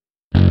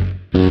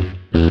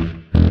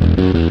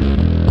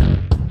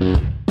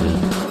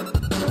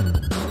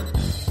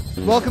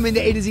Welcome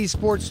into A to Z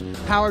Sports,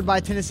 powered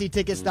by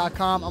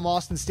TennesseeTickets.com. I'm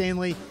Austin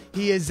Stanley.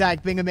 He is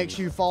Zach Bingham. Make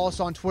sure you follow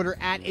us on Twitter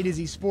at A to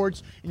Z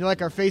Sports, and you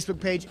like our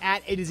Facebook page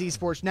at A to Z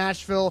Sports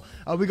Nashville.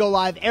 We go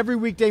live every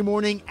weekday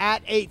morning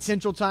at 8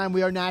 Central Time.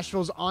 We are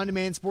Nashville's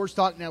on-demand sports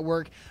talk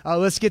network.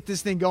 Let's get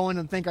this thing going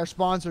and thank our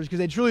sponsors, because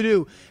they truly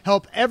do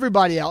help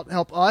everybody out,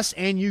 help us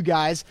and you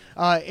guys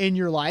in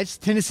your lives.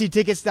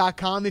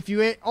 TennesseeTickets.com. If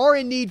you are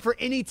in need for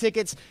any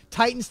tickets,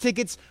 Titans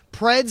tickets,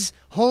 Preds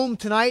home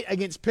tonight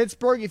against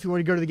Pittsburgh. If you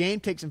want to go to the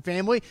game, take some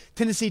family.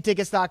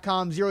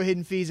 TennesseeTickets.com, 0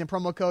 hidden fees, and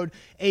promo code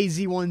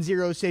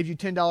AZ10 saves you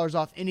 $10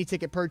 off any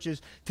ticket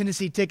purchase.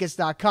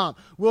 TennesseeTickets.com.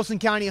 Wilson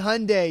County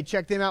Hyundai,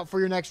 check them out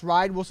for your next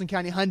ride.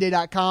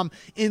 WilsonCountyHyundai.com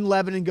in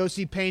Lebanon. Go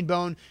see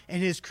Painbone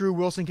and his crew.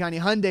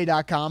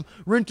 WilsonCountyHyundai.com.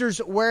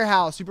 Renters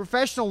Warehouse, your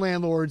professional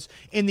landlords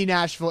in the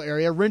Nashville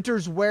area.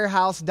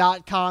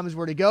 RentersWarehouse.com is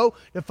where to go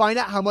to find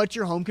out how much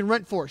your home can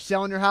rent for.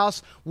 Selling your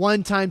house,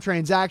 one-time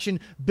transaction.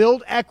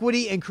 Build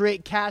equity and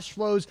create cash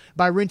flows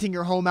by renting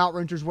your home out.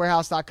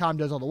 RentersWarehouse.com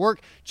does all the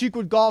work.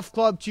 Cheekwood Golf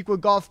Club,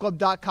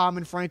 CheekwoodGolfClub.com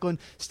in Franklin.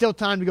 Still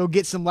time to go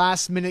get some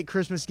last-minute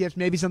Christmas gifts,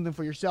 maybe something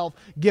for yourself.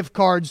 Gift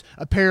cards,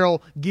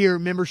 apparel, gear,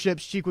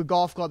 memberships. Cheekwood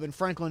Golf Club in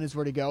Franklin is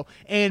where to go.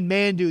 And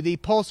Mandu, the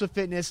Pulse of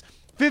Fitness.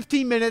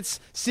 15 minutes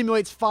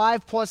simulates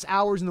 5+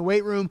 hours in the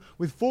weight room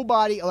with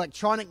full-body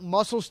electronic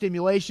muscle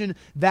stimulation.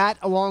 That,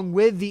 along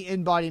with the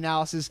in-body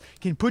analysis,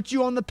 can put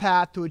you on the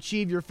path to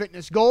achieve your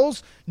fitness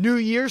goals. New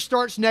year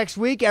starts next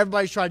week.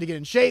 Everybody's trying to get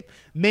in shape.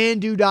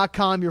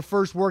 Mandu.com, your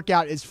first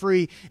workout is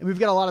free. And we've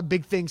got a lot of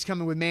big things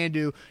coming with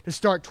Mandu to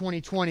start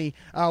 2020.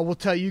 We'll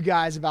tell you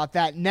guys about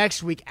that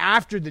next week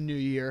after the new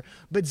year.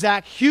 But,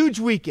 Zach, huge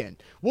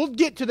weekend. We'll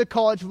get to the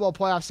college football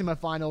playoff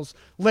semifinals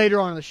later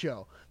on in the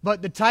show.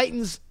 But the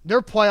Titans,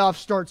 their playoffs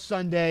start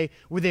Sunday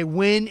with a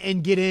win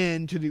and get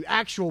into the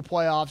actual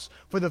playoffs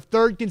for the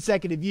third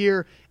consecutive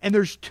year. And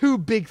there's two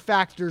big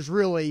factors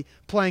really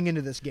playing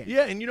into this game.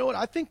 Yeah, and you know what?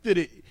 I think that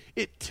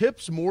it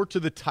tips more to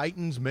the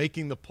Titans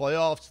making the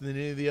playoffs than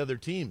any of the other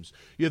teams.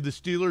 You have the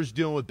Steelers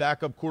dealing with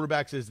backup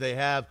quarterbacks as they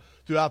have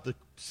throughout the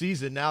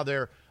season. Now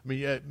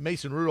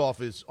Mason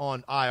Rudolph is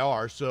on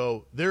IR,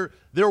 so they're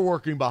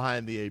working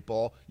behind the eight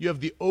ball. You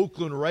have the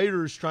Oakland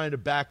Raiders trying to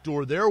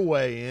backdoor their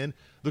way in.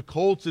 The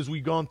Colts, as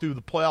we've gone through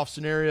the playoff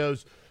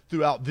scenarios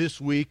throughout this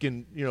week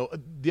and,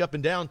 the up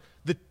and down,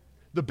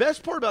 the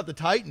best part about the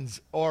Titans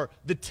are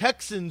the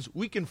Texans,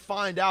 we can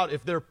find out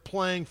if they're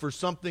playing for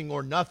something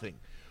or nothing.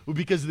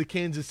 Because of the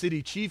Kansas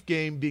City Chief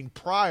game being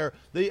prior,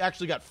 they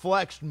actually got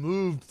flexed,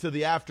 moved to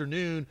the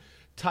afternoon.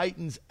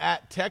 Titans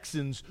at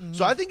Texans. Mm-hmm.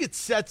 So I think it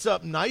sets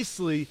up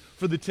nicely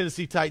for the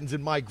Tennessee Titans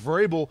and Mike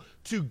Vrabel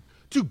to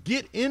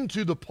get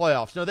into the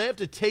playoffs. Now, they have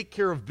to take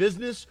care of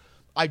business.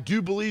 I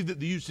do believe that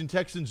the Houston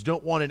Texans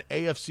don't want an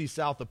AFC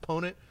South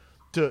opponent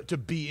to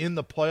be in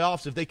the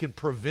playoffs. If they can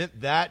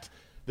prevent that,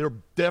 they're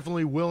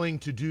definitely willing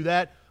to do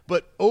that.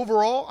 But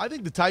overall, I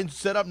think the Titans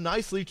set up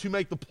nicely to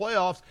make the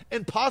playoffs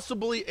and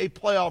possibly a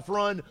playoff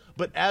run.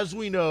 But as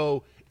we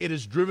know, it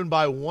is driven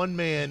by one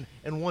man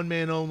and one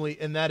man only,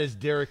 and that is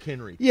Derrick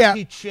Henry. Yeah.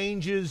 He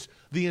changes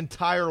the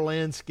entire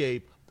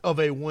landscape of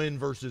a win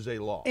versus a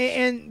loss.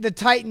 And the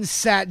Titans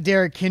sat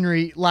Derrick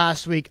Henry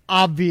last week,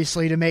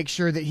 obviously, to make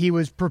sure that he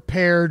was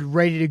prepared,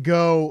 ready to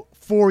go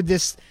for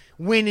this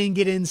win and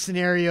get in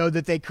scenario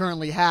that they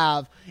currently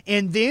have.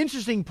 And the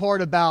interesting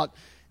part about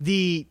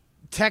the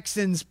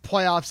Texans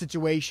playoff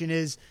situation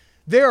is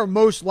they are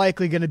most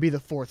likely going to be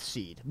the fourth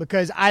seed,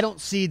 because I don't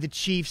see the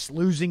Chiefs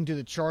losing to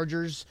the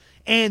Chargers,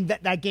 and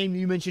that game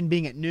you mentioned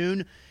being at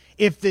noon.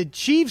 If the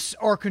Chiefs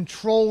are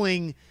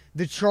controlling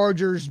the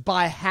Chargers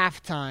by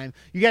halftime,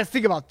 you got to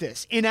think about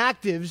this.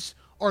 Inactives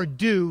are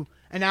due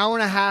an hour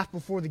and a half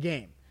before the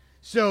game.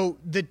 So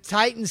the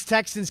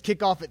Titans-Texans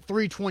kick off at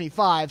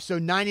 3:25, so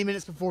 90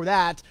 minutes before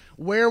that.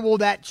 Where will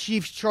that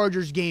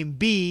Chiefs-Chargers game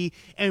be,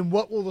 and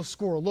what will the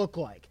score look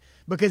like?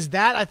 Because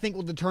that, I think,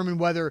 will determine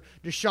whether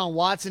DeShaun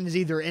Watson is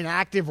either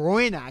inactive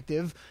or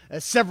inactive.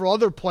 Several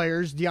other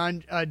players,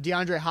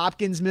 DeAndre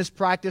Hopkins missed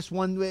practice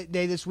one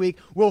day this week.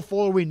 Will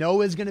Fuller, we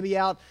know, is going to be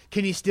out.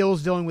 Kenny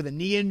Stills dealing with a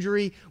knee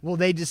injury. Will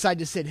they decide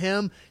to sit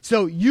him?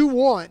 So you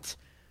want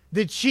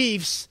the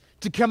Chiefs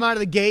to come out of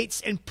the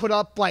gates and put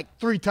up like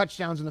 3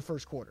 touchdowns in the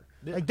first quarter.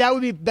 Yeah. Like that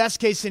would be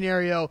best case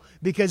scenario,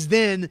 because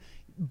then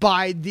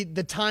by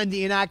the time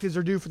the inactives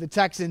are due for the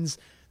Texans,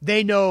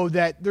 they know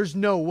that there's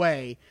no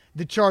way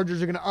the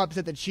Chargers are going to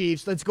upset the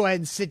Chiefs. Let's go ahead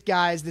and sit,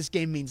 guys. This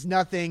game means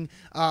nothing.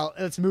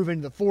 Let's move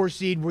into the 4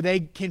 seed where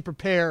they can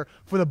prepare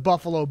for the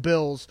Buffalo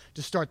Bills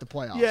to start the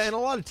playoffs. Yeah, and a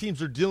lot of teams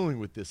are dealing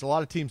with this. A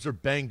lot of teams are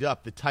banged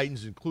up, the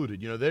Titans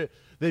included.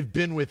 They've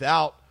been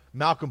without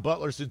Malcolm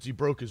Butler since he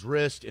broke his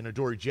wrist, and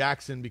Adoree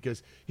Jackson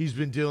because he's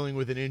been dealing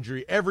with an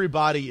injury.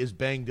 Everybody is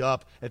banged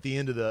up at the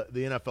end of the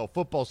NFL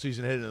football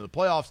season heading into the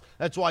playoffs.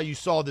 That's why you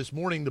saw this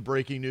morning the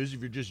breaking news,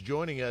 if you're just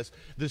joining us,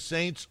 the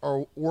Saints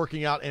are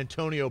working out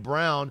Antonio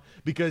Brown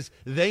because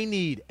they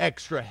need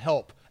extra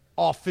help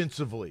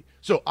offensively.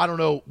 So I don't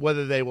know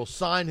whether they will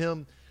sign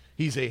him.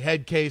 He's a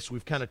head case.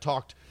 We've kind of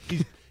talked.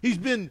 He's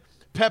been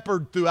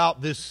peppered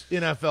throughout this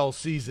NFL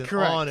season.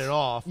 Correct. On and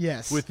off.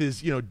 Yes. With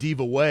his,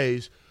 diva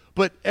ways.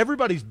 But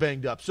everybody's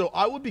banged up. So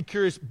I would be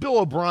curious. Bill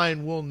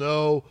O'Brien will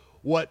know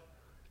what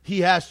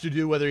he has to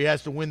do, whether he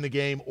has to win the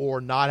game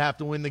or not have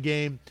to win the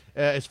game,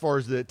 as far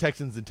as the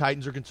Texans and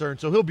Titans are concerned.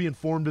 So he'll be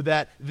informed of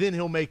that. Then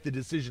he'll make the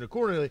decision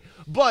accordingly.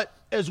 But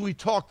as we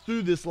talk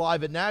through this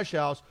live at Nash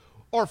House,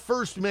 our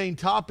first main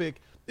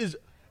topic is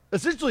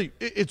essentially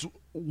it's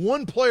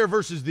one player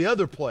versus the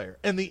other player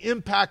and the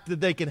impact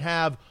that they can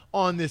have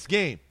on this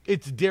game.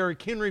 It's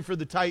Derrick Henry for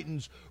the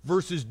Titans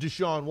versus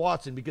DeShaun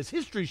Watson, because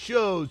history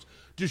shows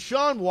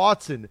DeShaun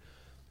Watson,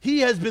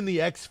 he has been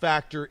the X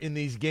factor in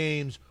these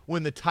games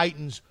when the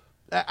Titans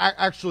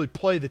actually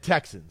play the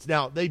Texans.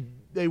 Now,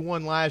 they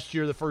won last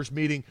year, the first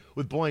meeting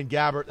with Blaine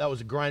Gabbert. That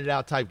was a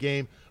grinded-out type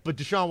game. But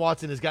DeShaun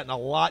Watson has gotten a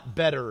lot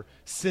better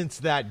since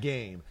that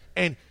game.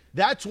 And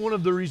that's one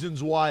of the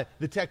reasons why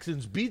the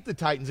Texans beat the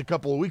Titans a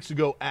couple of weeks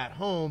ago at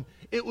home.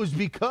 It was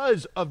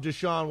because of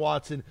DeShaun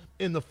Watson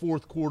in the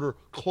fourth quarter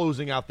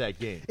closing out that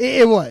game.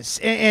 It was.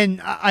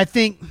 And I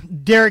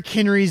think Derrick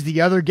Henry's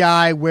the other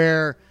guy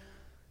where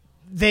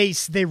they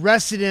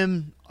rested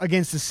him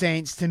against the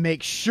Saints to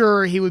make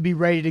sure he would be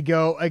ready to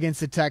go against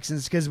the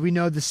Texans, because we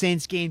know the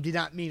Saints game did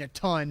not mean a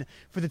ton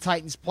for the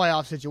Titans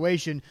playoff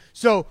situation.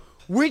 So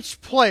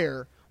which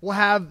player will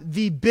have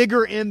the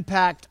bigger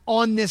impact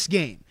on this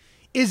game?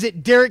 Is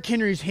it Derrick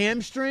Henry's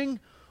hamstring,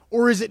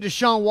 or is it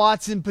DeShaun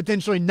Watson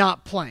potentially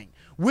not playing?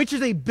 Which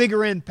is a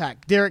bigger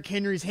impact? Derrick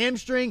Henry's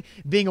hamstring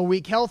being a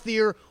week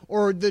healthier,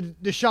 or the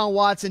DeShaun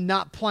Watson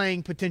not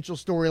playing potential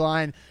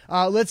storyline?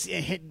 Let's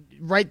hit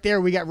right there.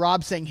 We got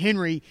Rob saying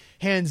Henry,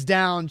 hands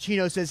down.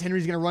 Chino says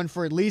Henry's going to run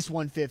for at least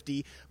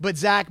 150. But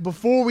Zach,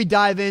 before we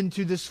dive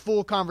into this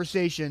full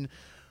conversation,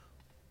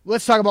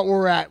 let's talk about where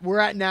we're at. We're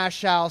at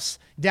Nash House,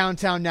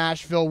 downtown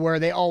Nashville, where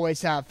they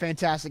always have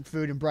fantastic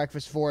food and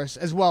breakfast for us,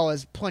 as well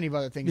as plenty of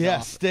other things. Yeah,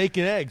 steak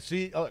and eggs.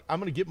 See, I'm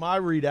going to get my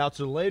readout,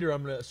 so later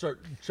I'm going to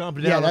start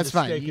chomping down on the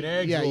steak and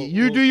eggs. Yeah,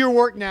 you do your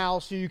work now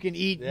so you can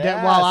eat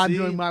that while I'm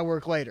doing my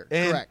work later.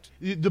 And correct.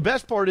 The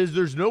best part is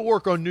there's no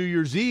work on New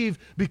Year's Eve,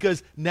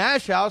 because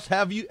Nash House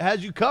has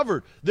you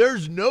covered.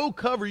 There's no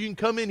cover. You can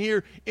come in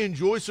here,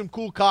 enjoy some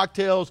cool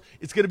cocktails.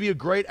 It's going to be a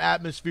great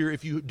atmosphere.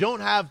 If you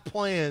don't have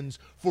plans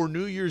for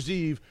New Year's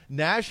Eve,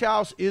 Nash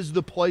House is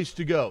the place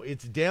to go.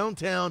 It's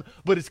downtown,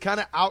 but it's kind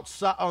of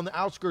outside on the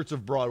outskirts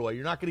of Broadway.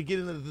 You're not going to get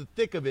into the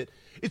thick of it.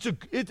 It's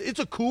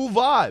a cool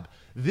vibe.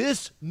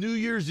 This New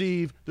Year's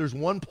Eve, there's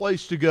one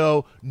place to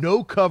go,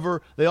 no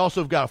cover. They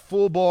also have got a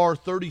full bar,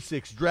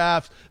 36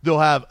 drafts. They'll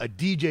have a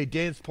DJ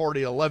dance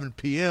party at 11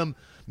 p.m.,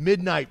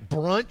 midnight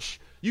brunch.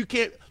 You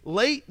can't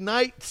late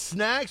night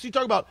snacks. You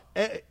talk about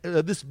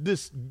this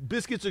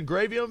biscuits and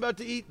gravy I'm about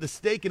to eat, the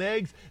steak and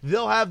eggs.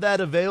 They'll have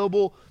that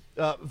available.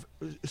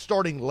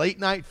 Starting late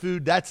night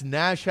food. That's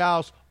Nash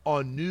House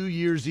on New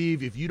Year's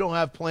Eve. If you don't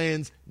have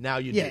plans, now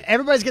you do. Yeah,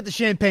 everybody's got the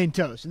champagne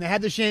toast, and they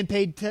had the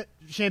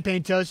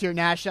champagne toast here at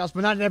Nash House,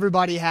 but not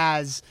everybody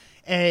has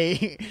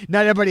a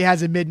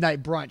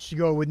midnight brunch to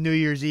go with New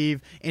Year's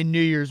Eve and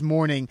New Year's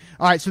morning.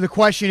 All right, so the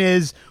question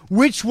is,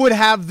 which would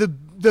have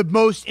the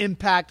most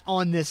impact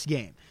on this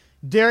game?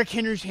 Derrick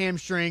Henry's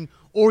hamstring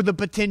or the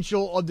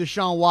potential of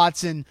DeShaun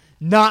Watson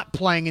not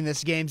playing in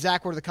this game?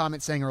 Zach, what are the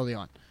comments saying early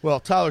on? Well,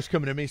 Tyler's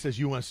coming to me and says,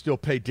 you want to still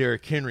pay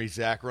Derrick Henry,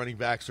 Zach. Running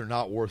backs are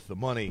not worth the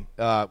money.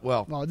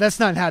 Well, that's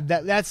not how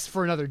that's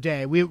for another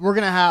day. We're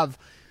gonna have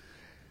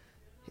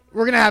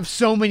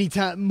so many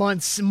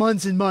months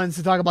and months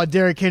to talk about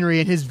Derrick Henry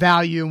and his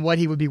value and what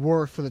he would be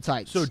worth for the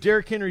Titans. So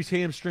Derrick Henry's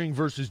hamstring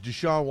versus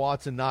DeShaun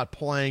Watson not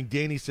playing.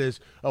 Danny says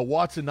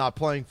Watson not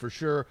playing for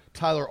sure.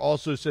 Tyler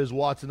also says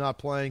Watson not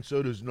playing.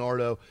 So does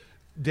Nardo.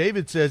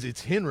 David says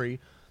it's Henry.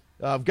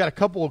 I've got a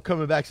couple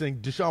coming back saying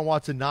DeShaun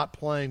Watson not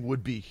playing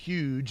would be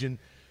huge, and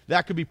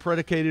that could be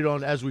predicated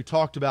on, as we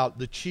talked about,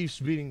 the Chiefs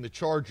beating the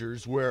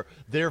Chargers, where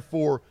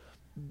therefore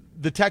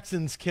the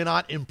Texans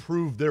cannot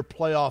improve their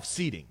playoff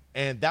seeding.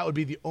 And that would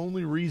be the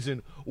only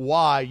reason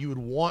why you would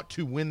want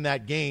to win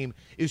that game,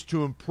 is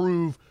to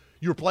improve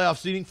your playoff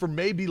seeding for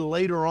maybe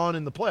later on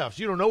in the playoffs.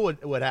 You don't know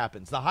what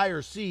happens. The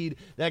higher seed,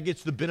 that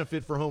gets the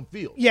benefit for home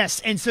field. Yes,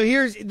 and so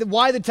here's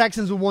why the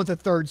Texans would want the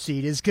third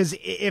seed, is because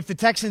if the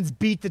Texans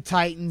beat the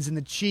Titans and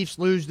the Chiefs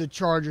lose the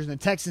Chargers and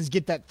the Texans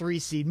get that 3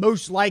 seed,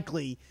 most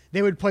likely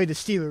they would play the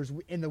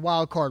Steelers in the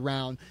wild card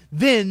round.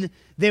 Then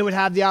they would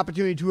have the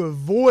opportunity to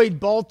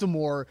avoid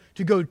Baltimore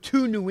to go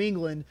to New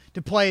England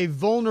to play a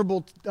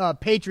vulnerable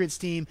Patriots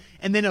team,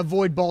 and then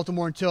avoid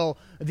Baltimore until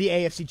the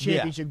AFC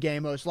Championship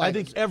game, most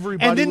likely. I think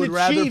everybody would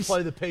rather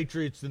play the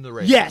Patriots than the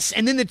Ravens. Yes,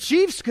 and then the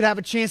Chiefs could have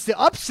a chance to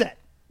upset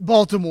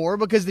Baltimore,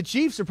 because the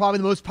Chiefs are probably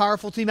the most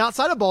powerful team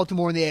outside of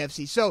Baltimore in the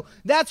AFC. So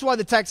that's why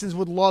the Texans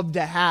would love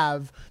to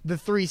have the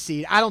 3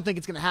 seed. I don't think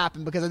it's going to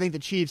happen, because I think the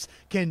Chiefs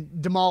can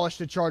demolish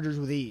the Chargers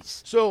with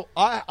ease. So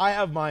I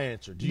have my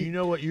answer. Do you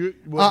know what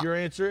your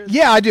answer is?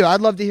 Yeah, I do.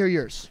 I'd love to hear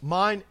yours.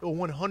 Mine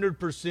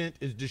 100%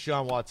 is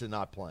DeShaun Watson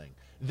not playing.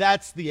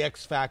 That's the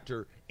X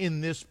factor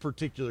in this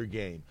particular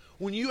game.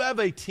 When you have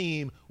a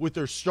team with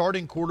their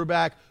starting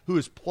quarterback who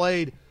has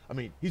played – I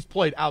mean, he's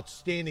played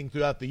outstanding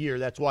throughout the year.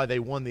 That's why they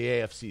won the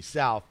AFC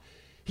South.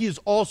 He has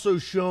also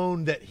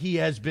shown that he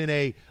has been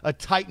a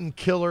Titan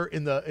killer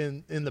in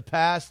the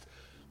past.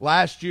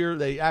 Last year,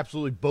 they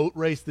absolutely boat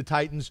raced the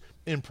Titans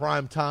in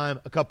prime time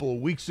a couple of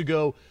weeks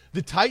ago.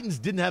 The Titans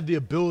didn't have the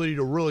ability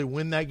to really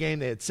win that game.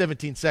 They had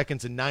 17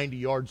 seconds and 90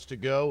 yards to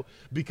go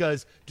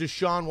because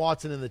DeShaun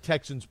Watson and the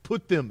Texans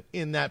put them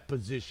in that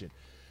position.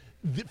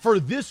 For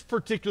this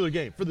particular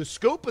game, for the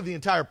scope of the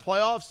entire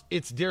playoffs,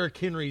 it's Derrick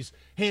Henry's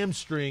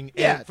hamstring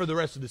for the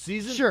rest of the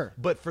season. Sure.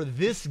 But for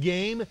this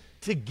game,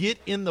 to get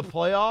in the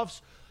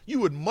playoffs, you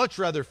would much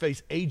rather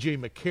face A.J.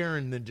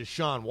 McCarron than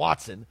DeShaun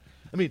Watson.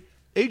 I mean,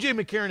 A.J.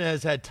 McCarron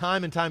has had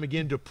time and time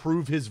again to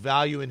prove his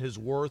value and his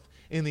worth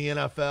in the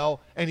NFL,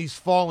 and he's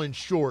fallen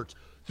short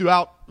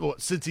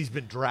since he's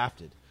been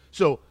drafted.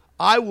 So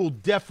I will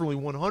definitely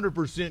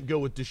 100% go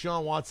with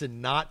DeShaun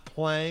Watson not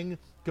playing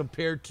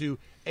compared to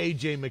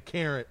A.J.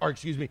 McCarron, or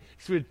excuse me,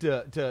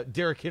 to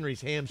Derrick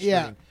Henry's hamstring.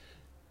 Yeah.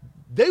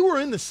 They were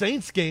in the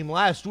Saints game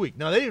last week.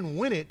 Now, they didn't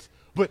win it,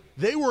 but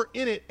they were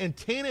in it, and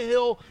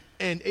Tannehill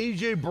and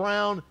A.J.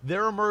 Brown,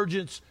 their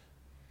emergence,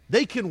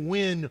 they can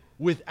win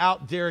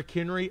without Derrick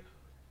Henry.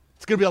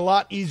 It's going to be a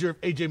lot easier if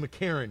A.J.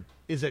 McCarron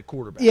is at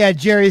quarterback. Yeah,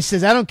 Jerry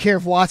says, I don't care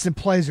if Watson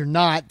plays or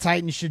not.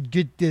 Titans should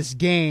get this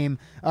game.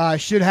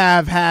 Should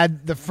have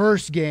had the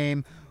first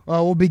game.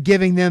 We'll be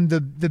giving them the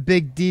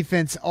big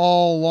defense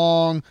all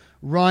along.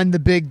 Run the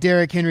big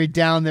Derrick Henry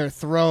down their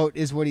throat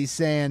is what he's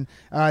saying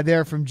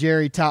there from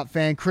Jerry, top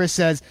fan. Chris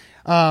says,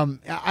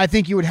 I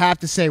think you would have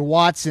to say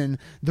Watson.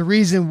 The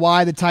reason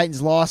why the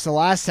Titans lost the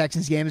last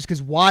Texans game is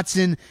because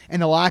Watson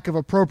and the lack of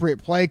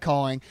appropriate play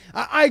calling.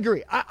 I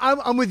agree.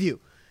 I'm with you.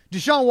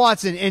 DeShaun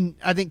Watson, and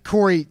I think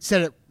Corey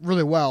said it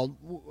really well.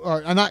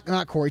 Or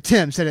not Corey,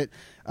 Tim said it.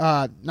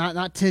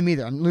 Not Tim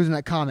either. I'm losing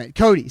that comment.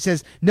 Cody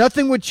says,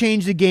 nothing would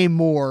change the game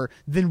more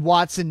than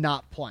Watson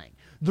not playing.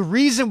 The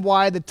reason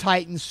why the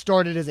Titans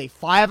started as a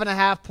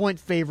 5.5-point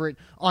favorite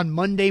on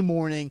Monday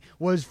morning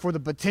was for the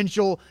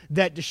potential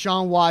that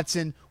DeShaun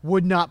Watson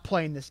would not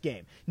play in this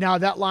game. Now,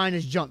 that line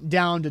has jumped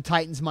down to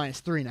Titans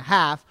minus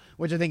 3.5,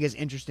 which I think is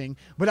interesting.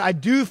 But I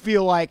do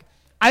feel like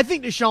I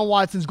think DeShaun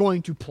Watson's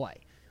going to play.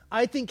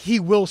 I think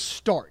he will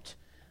start.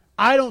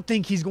 I don't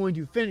think he's going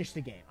to finish the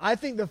game. I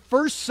think the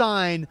first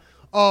sign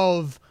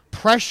of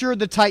pressure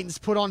the Titans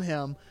put on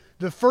him,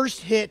 the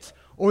first hit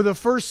or the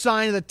first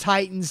sign of the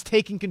Titans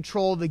taking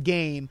control of the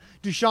game,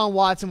 DeShaun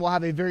Watson will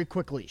have a very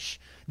quick leash.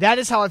 That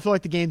is how I feel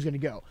like the game's going to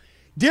go.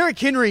 Derrick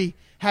Henry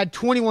had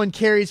 21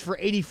 carries for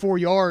 84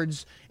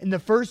 yards in the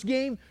first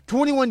game.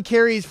 21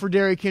 carries for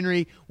Derrick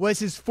Henry was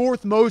his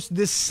fourth most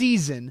this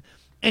season,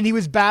 and he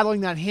was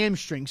battling that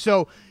hamstring.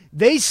 So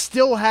they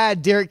still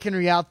had Derrick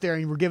Henry out there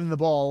and were giving the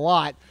ball a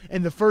lot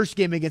in the first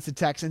game against the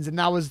Texans, and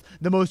that was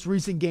the most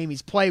recent game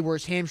he's played where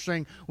his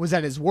hamstring was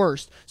at his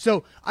worst.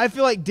 So I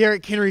feel like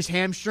Derrick Henry's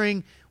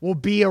hamstring will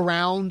be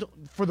around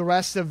for the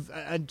rest of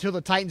until the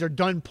Titans are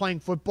done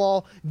playing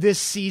football this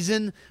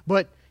season.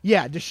 But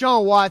yeah,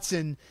 DeShaun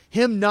Watson,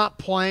 him not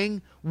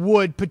playing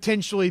would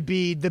potentially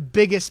be the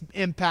biggest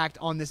impact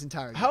on this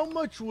entire game. How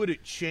much would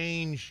it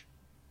change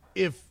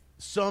if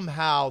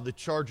somehow the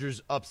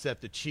Chargers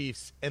upset the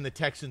Chiefs and the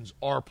Texans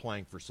are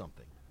playing for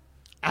something?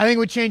 I think it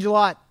would change a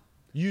lot.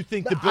 You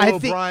think that Bill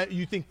O'Brien?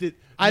 You think that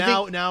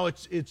now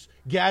it's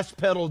gas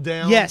pedal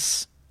down?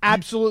 Yes,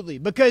 absolutely.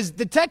 Because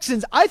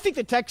I think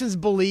the Texans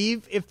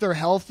believe if they're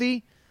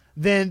healthy,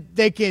 then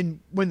they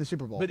can win the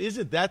Super Bowl. But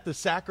isn't that the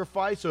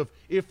sacrifice of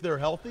if they're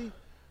healthy?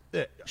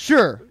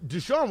 Sure.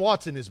 DeShaun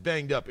Watson is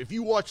banged up. If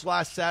you watched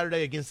last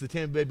Saturday against the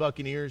Tampa Bay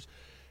Buccaneers,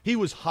 he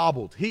was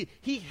hobbled.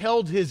 He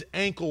held his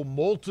ankle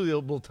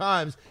multiple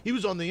times. He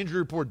was on the injury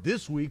report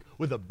this week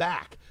with a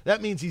back.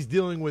 That means he's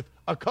dealing with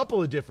a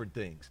couple of different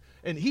things.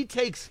 And he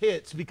takes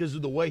hits because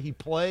of the way he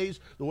plays,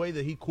 the way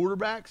that he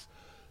quarterbacks.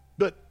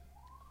 But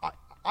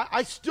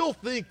I still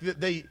think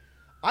that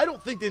I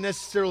don't think they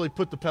necessarily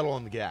put the pedal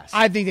on the gas.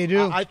 I think they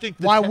do. I think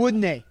why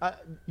wouldn't they?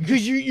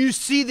 Because you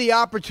see the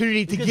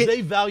opportunity to because they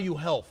value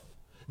health.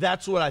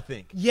 That's what I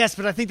think. Yes,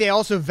 but I think they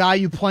also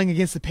value playing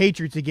against the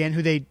Patriots again,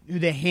 who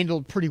they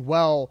handled pretty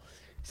well,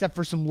 except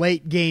for some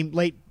late game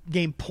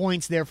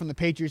points there from the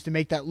Patriots to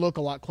make that look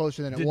a lot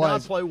closer than it was. Did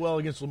not play well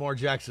against Lamar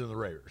Jackson and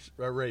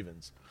the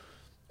Ravens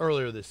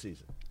earlier this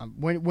season.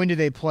 When did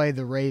they play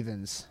the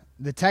Ravens?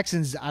 The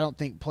Texans, I don't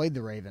think, played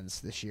the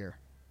Ravens this year.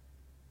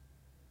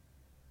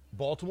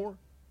 Baltimore?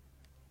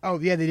 Oh,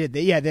 yeah, they did.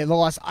 They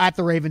lost at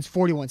the Ravens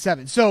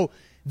 41-7. So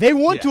they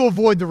want to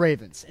avoid the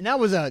Ravens, and that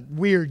was a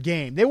weird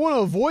game. They want to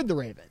avoid the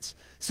Ravens.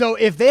 So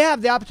if they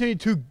have the opportunity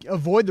to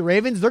avoid the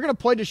Ravens, they're going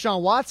to play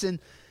Deshaun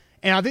Watson,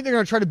 and I think they're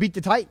going to try to beat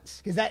the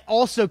Titans because that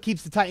also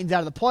keeps the Titans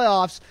out of the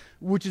playoffs,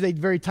 which is a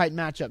very tight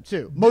matchup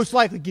too. Most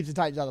likely keeps the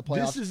Titans out of the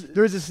playoffs.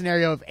 There is a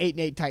scenario of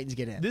 8-8 Titans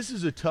get in. This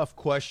is a tough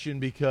question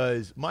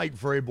because Mike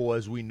Vrabel,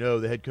 as we know,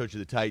 the head coach of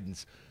the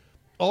Titans,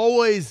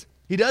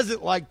 he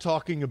doesn't like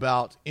talking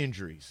about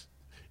injuries.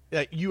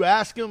 You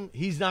ask him,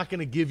 he's not going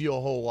to give you a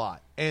whole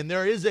lot. And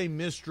there is a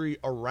mystery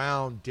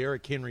around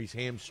Derrick Henry's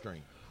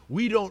hamstring.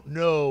 We don't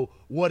know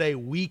what a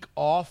week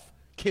off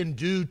can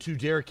do to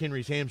Derrick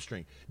Henry's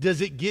hamstring.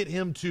 Does it get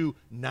him to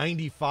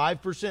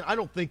 95%? I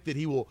don't think that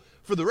he will.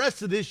 For the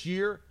rest of this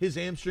year, his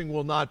hamstring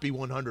will not be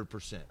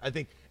 100%. I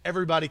think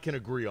everybody can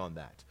agree on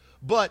that.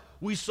 But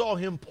we saw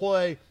him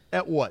play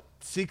at what,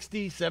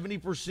 60,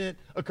 70%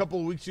 a couple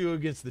of weeks ago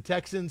against the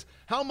Texans.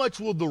 How much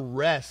will the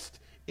rest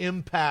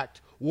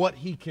impact what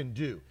he can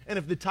do? And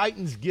if the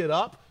Titans get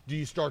up, do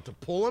you start to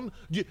pull him?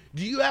 Do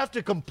you have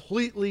to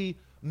completely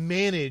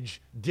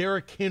manage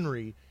Derrick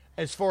Henry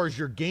as far as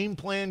your game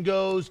plan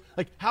goes?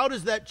 Like, how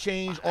does that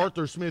change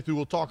Arthur Smith, who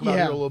we'll talk about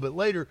here a little bit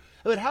later?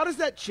 But how does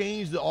that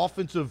change the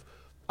offensive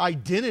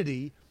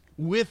identity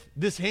with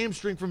this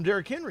hamstring from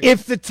Derrick Henry?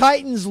 If the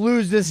Titans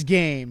lose this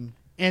game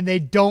and they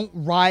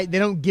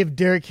don't give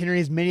Derrick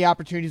Henry as many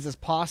opportunities as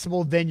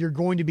possible, then you're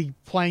going to be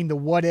playing the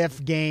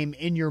what-if game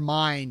in your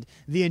mind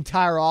the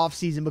entire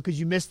offseason because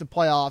you missed the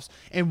playoffs,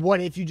 and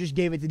what if you just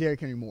gave it to Derrick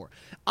Henry more?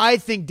 I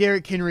think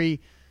Derrick Henry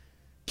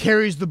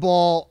carries the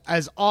ball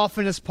as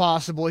often as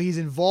possible. He's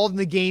involved in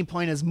the game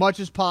plan as much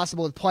as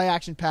possible with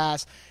play-action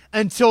pass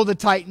until the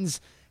Titans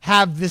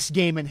have this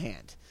game in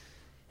hand.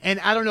 And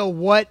I don't know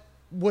what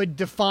would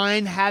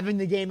define having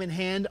the game in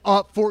hand,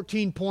 up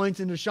 14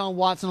 points and DeShaun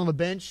Watson on the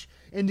bench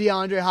and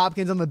DeAndre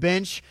Hopkins on the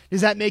bench.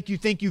 Does that make you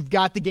think you've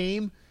got the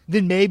game?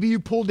 Then maybe you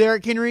pull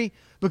Derrick Henry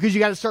because you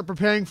got to start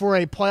preparing for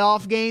a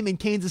playoff game in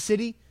Kansas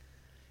City.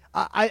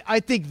 I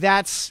think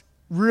that's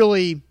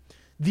really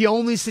the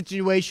only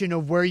situation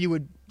of where you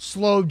would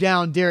slow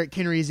down Derrick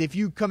Henry is if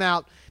you come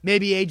out,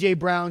 maybe A.J.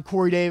 Brown,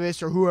 Corey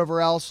Davis, or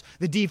whoever else,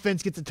 the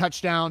defense gets a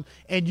touchdown,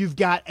 and you've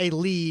got a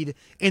lead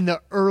in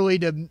the early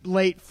to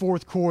late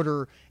fourth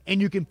quarter,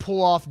 and you can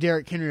pull off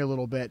Derrick Henry a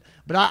little bit.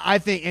 But I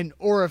think, and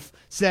Orif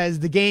says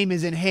the game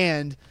is in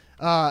hand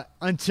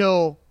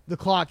until the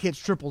clock hits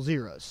triple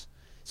zeros.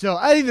 So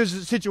I think there's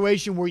a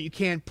situation where you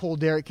can pull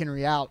Derrick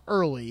Henry out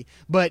early,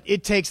 but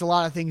it takes a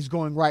lot of things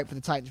going right for the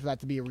Titans for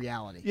that to be a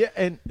reality. Yeah,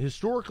 and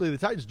historically the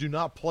Titans do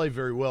not play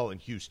very well in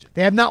Houston.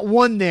 They have not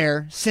won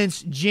there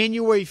since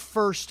January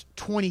 1st,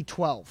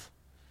 2012.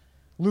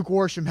 Luke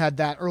Worsham had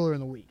that earlier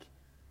in the week.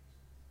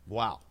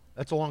 Wow,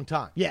 that's a long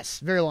time. Yes,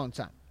 very long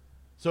time.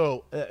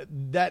 So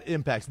that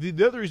impacts.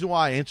 The other reason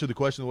why I answered the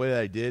question the way that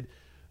I did,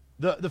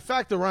 the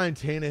fact that Ryan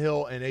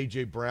Tannehill and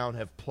A.J. Brown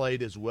have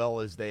played as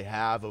well as they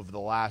have over the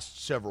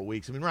last several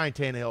weeks. I mean, Ryan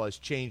Tannehill has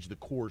changed the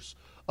course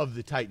of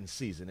the Titans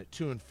season at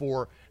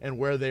 2-4, and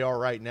where they are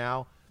right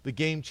now, the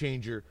game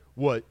changer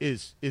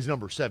is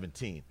number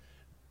 17.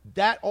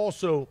 That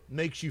also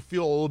makes you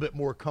feel a little bit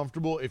more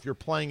comfortable if you're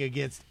playing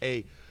against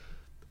a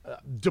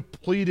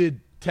depleted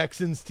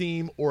Texans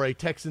team or a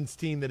Texans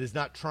team that is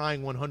not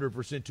trying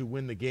 100% to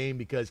win the game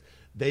because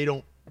they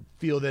don't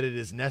feel that it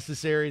is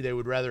necessary. They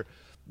would rather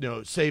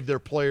save their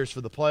players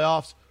for the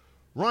playoffs.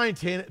 Ryan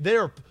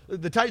Tannehill,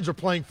 the Titans are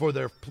playing for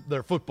their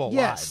football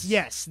lives.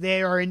 Yes,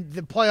 they are in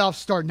the playoffs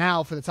start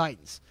now for the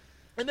Titans.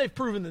 And they've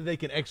proven that they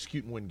can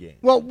execute and win games.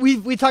 Well,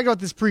 we talked about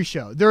this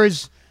pre-show.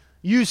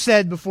 You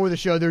said before the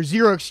show there's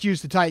zero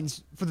excuse for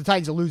the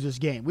Titans to lose this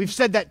game. We've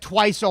said that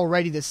twice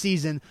already this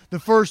season. The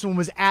first one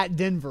was at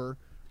Denver.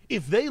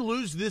 If they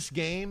lose this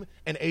game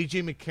and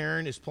A.J.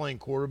 McCarron is playing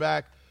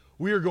quarterback,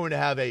 we are going to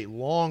have a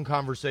long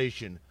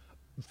conversation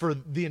for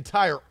the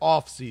entire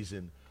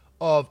offseason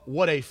of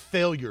what a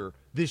failure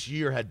this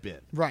year had been.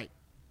 Right.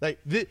 Like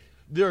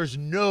there's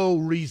no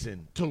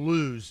reason to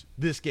lose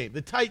this game.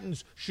 The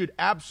Titans should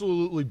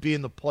absolutely be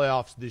in the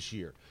playoffs this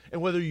year.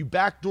 And whether you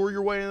backdoor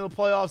your way into the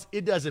playoffs,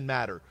 it doesn't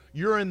matter.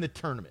 You're in the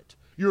tournament.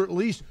 You're at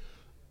least,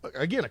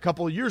 again, a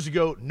couple of years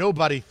ago,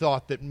 nobody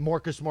thought that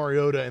Marcus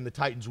Mariota and the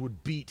Titans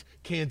would beat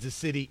Kansas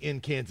City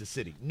in Kansas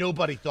City.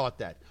 Nobody thought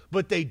that.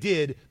 But they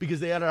did because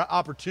they had an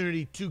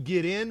opportunity to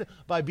get in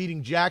by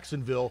beating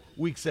Jacksonville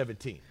Week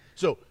 17.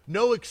 So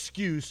no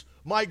excuse.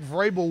 Mike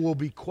Vrabel will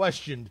be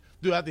questioned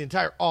throughout the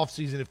entire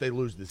offseason if they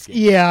lose this game.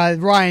 Yeah,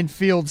 Ryan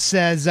Fields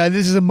says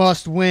this is a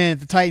must-win. If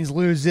the Titans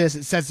lose this,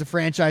 it sets the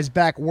franchise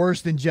back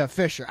worse than Jeff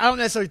Fisher. I don't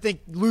necessarily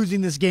think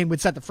losing this game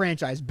would set the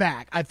franchise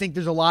back. I think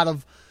there's a lot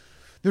of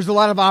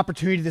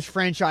opportunity this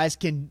franchise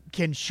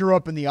can shore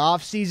up in the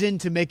offseason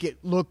to make it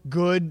look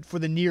good for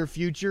the near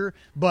future,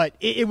 but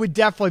it would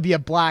definitely be a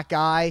black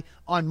eye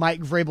on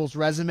Mike Vrabel's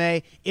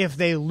resume if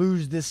they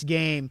lose this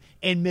game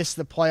and miss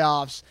the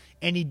playoffs,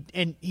 and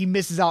he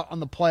misses out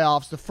on the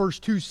playoffs the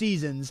first two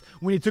seasons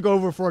when he took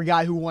over for a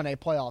guy who won a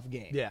playoff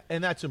game. Yeah,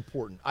 and that's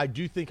important. I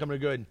do think I'm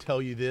going to go ahead and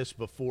tell you this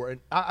before,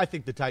 and I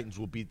think the Titans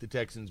will beat the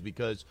Texans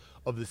because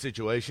of the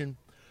situation,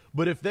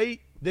 but if they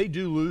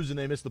do lose and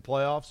they miss the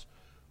playoffs,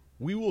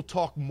 we will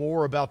talk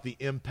more about the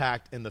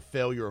impact and the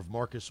failure of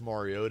Marcus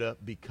Mariota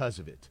because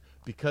of it.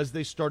 Because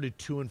they started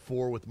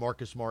 2-4 with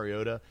Marcus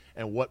Mariota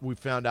and what we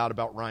found out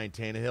about Ryan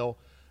Tannehill,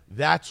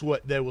 that's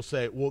what they will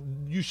say, well,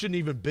 you shouldn't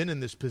even been in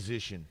this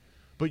position,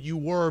 but you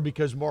were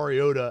because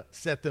Mariota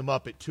set them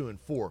up at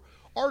 2-4.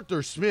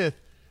 Arthur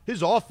Smith,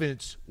 his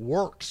offense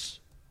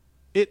works.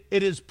 It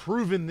is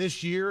proven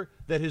this year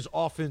that his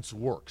offense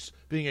works.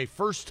 Being a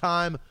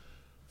first-year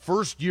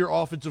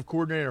offensive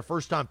coordinator,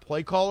 first-time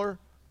play caller,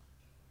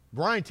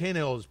 Brian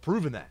Tannehill has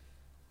proven that,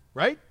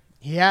 right?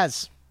 He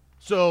has.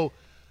 So,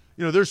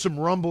 there's some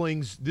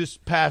rumblings this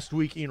past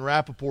week. Ian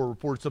Rappaport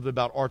reported something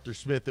about Arthur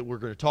Smith that we're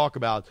going to talk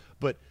about,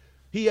 but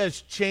he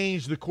has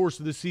changed the course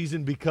of the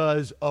season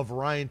because of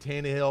Ryan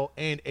Tannehill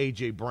and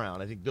A.J.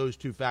 Brown. I think those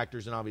two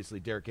factors, and obviously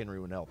Derrick Henry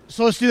would help.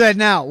 So let's do that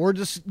now. We're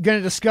just going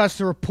to discuss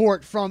the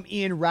report from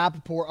Ian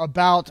Rappaport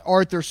about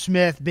Arthur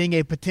Smith being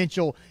a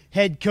potential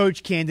head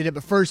coach candidate.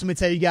 But first, let me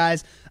tell you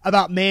guys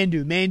about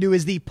Mandu. Mandu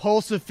is the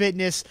Pulse of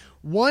Fitness.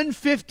 One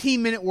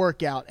 15-minute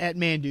workout at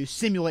Mandu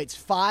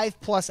simulates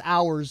 5+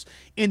 hours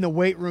in the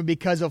weight room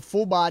because of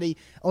full-body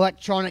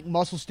electronic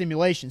muscle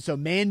stimulation. So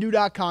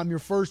Mandu.com, your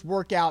first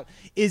workout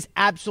is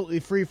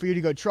absolutely free for you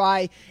to go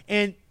try.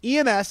 And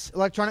EMS,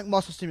 electronic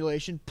muscle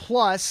stimulation,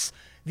 plus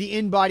the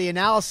in-body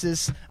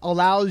analysis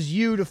allows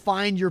you to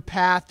find your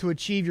path to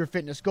achieve your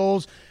fitness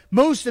goals.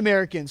 Most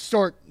Americans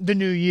start the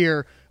new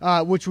year,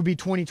 which will be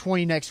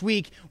 2020 next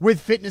week, with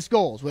fitness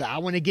goals. I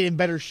want to get in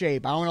better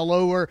shape. I want to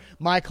lower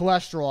my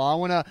cholesterol. I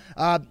want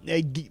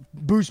to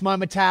boost my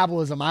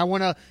metabolism. I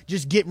want to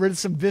just get rid of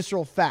some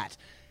visceral fat.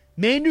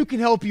 Mandu can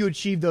help you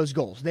achieve those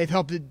goals. They've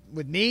helped it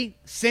with me.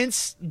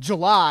 Since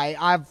July,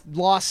 I've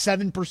lost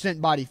 7%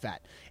 body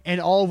fat. And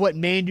all of what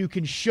Mandu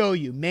can show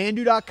you.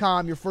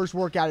 Mandu.com, your first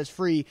workout is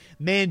free.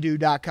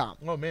 Mandu.com.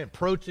 Oh, man,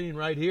 protein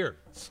right here.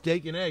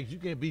 Steak and eggs. You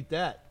can't beat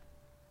that.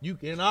 You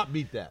cannot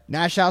beat that.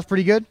 Nash House,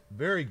 pretty good?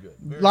 Very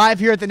good. Live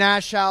here at the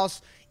Nash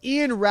House,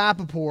 Ian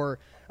Rappaport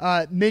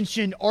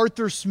mentioned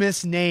Arthur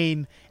Smith's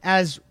name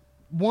as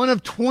one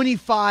of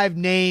 25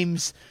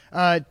 names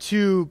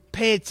to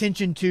pay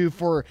attention to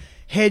for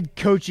head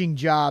coaching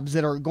jobs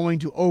that are going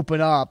to open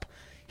up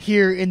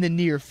here in the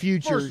near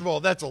future. First of all,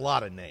 that's a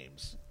lot of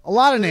names. A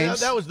lot of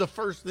names. That was the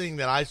first thing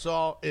that I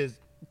saw is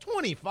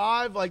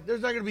 25. Like,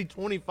 there's not going to be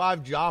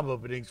 25 job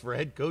openings for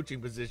head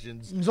coaching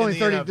positions. There's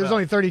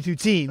only 32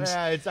 teams.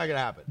 Yeah, it's not going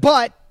to happen.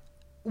 But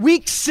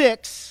week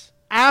 6,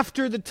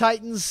 after the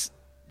Titans'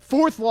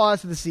 4th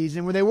loss of the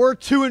season, where they were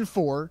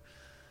 2-4,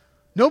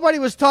 nobody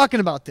was talking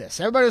about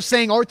this. Everybody was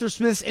saying Arthur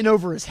Smith's in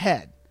over his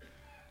head,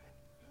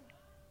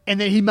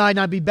 and that he might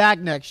not be back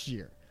next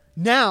year.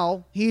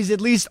 Now, he's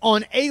at least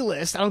on a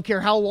list. I don't care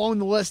how long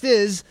the list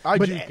is. I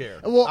do care.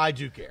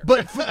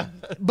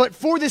 But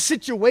for this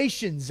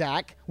situation,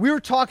 Zach, we were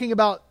talking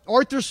about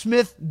Arthur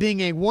Smith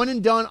being a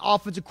one-and-done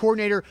offensive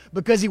coordinator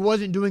because he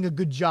wasn't doing a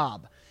good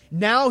job.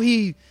 Now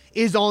he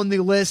is on the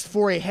list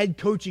for a head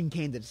coaching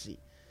candidacy.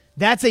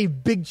 That's a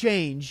big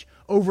change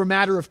over a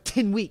matter of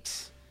 10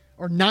 weeks,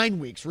 or 9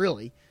 weeks,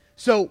 really.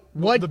 So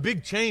what? The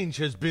big change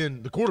has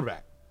been the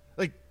quarterback.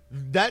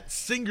 That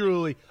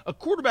singularly, a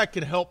quarterback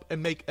can help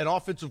and make an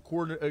offensive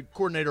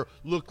coordinator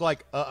look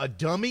like a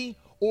dummy,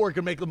 or it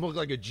can make them look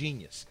like a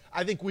genius.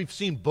 I think we've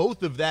seen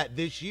both of that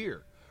this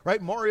year, right?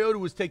 Mariota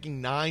was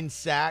taking 9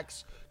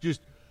 sacks,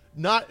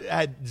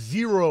 had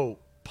zero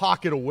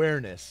pocket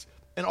awareness,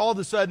 and all of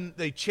a sudden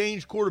they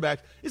changed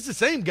quarterbacks. It's the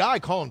same guy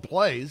calling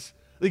plays.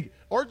 Like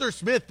Arthur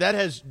Smith, that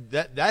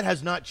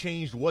has not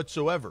changed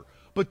whatsoever.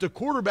 But the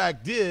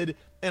quarterback did,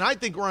 and I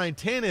think Ryan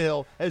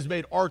Tannehill has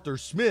made Arthur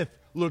Smith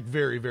look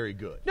very, very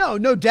good. No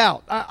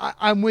doubt.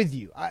 I'm with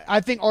you. I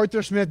think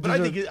Arthur Smith. But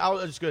I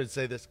was just going to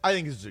say this. I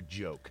think this is a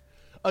joke.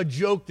 A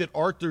joke that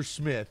Arthur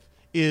Smith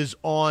is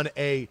going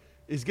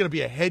to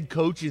be a head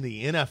coach in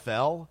the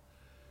NFL.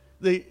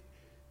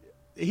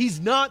 He's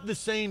not the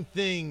same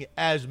thing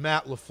as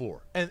Matt LaFleur.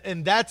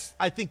 And that's,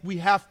 I think we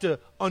have to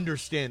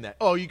understand that.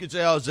 Oh, you could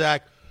say,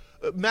 Zach,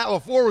 Matt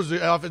LaFleur was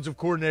the offensive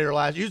coordinator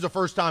last year. He was a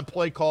first-time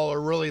play caller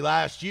really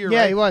last year. Yeah,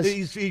 right?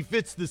 He was. He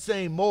fits the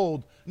same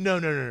mold.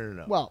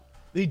 No. Well,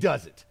 he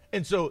doesn't.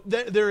 And so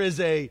there is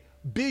a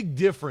big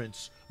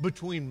difference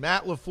between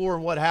Matt LaFleur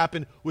and what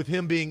happened with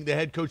him being the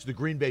head coach of the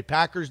Green Bay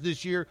Packers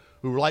this year,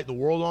 who light the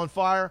world on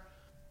fire,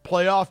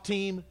 playoff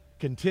team,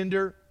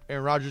 contender.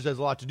 Aaron Rodgers has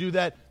a lot to do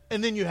that.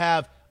 And then you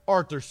have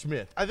Arthur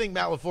Smith. I think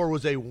Matt LaFleur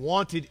was a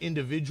wanted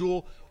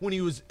individual when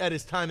he was at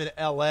his time in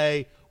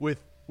L.A. with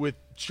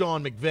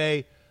Sean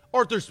McVay.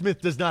 Arthur Smith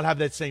does not have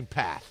that same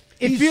path.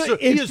 He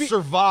has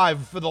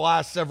survived for the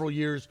last several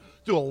years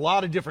through a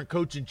lot of different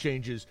coaching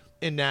changes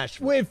in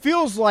Nashville. Well, it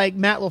feels like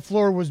Matt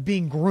LaFleur was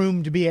being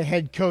groomed to be a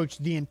head coach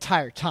the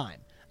entire time.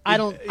 I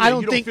don't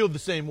feel the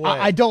same way.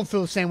 I don't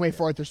feel the same way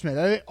for Arthur Smith.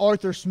 I think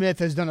Arthur Smith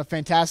has done a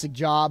fantastic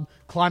job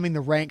climbing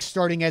the ranks,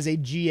 starting as a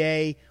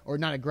GA, or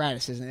not a grad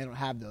assistant, they don't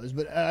have those,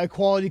 but a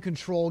quality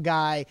control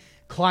guy,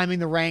 climbing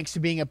the ranks to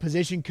being a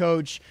position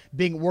coach,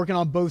 working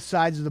on both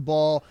sides of the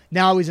ball.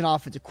 Now he's an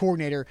offensive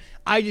coordinator.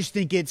 I just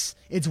think it's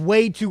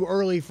way too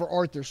early for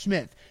Arthur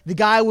Smith. The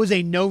guy was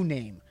a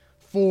no-name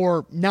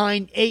for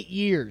 8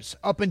 years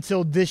up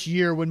until this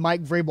year when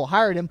Mike Vrabel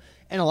hired him.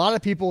 And a lot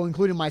of people,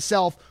 including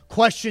myself,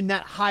 questioned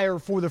that hire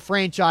for the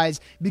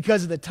franchise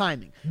because of the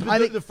timing.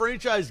 The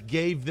franchise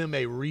gave them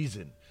a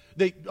reason.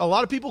 A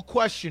lot of people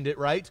questioned it,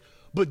 right?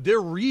 But their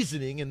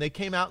reasoning, and they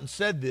came out and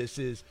said this,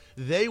 is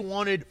they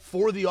wanted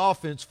for the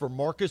offense for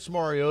Marcus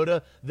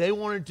Mariota, they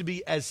wanted to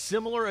be as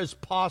similar as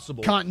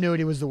possible.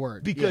 Continuity was the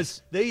word.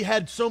 Because they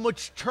had so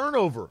much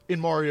turnover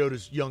in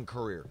Mariota's young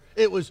career.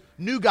 It was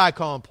new guy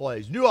calling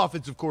plays, new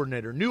offensive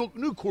coordinator,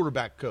 new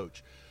quarterback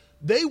coach.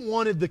 They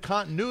wanted the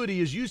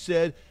continuity, as you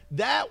said,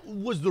 that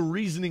was the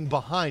reasoning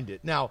behind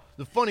it. Now,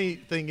 the funny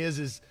thing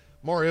is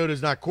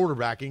Mariota's not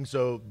quarterbacking,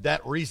 so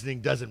that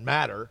reasoning doesn't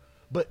matter.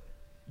 But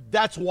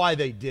that's why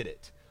they did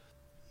it.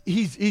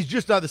 He's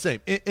just not the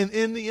same.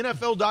 In the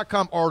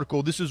NFL.com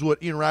article, this is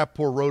what Ian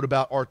Rappaport wrote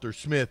about Arthur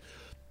Smith.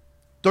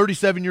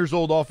 37 years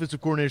old, offensive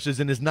coordinator, says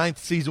in his 9th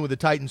season with the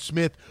Titans,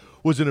 Smith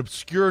was an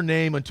obscure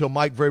name until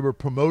Mike Vrabel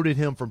promoted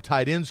him from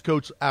tight ends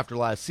coach after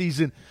last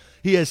season.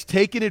 He has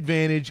taken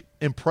advantage,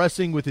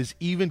 impressing with his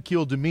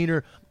even-keeled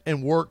demeanor,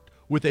 and worked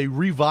with a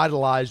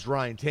revitalized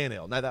Ryan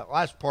Tannehill. Now, that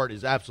last part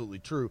is absolutely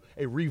true.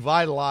 A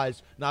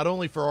revitalized, not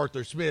only for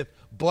Arthur Smith,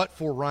 but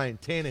for Ryan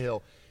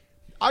Tannehill.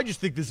 I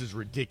just think this is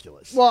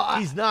ridiculous. Well,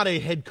 he's not a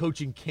head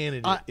coaching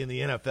candidate in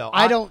the NFL.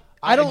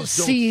 I don't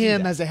see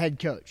him as a head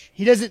coach.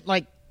 He doesn't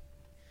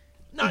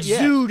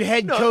exude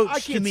head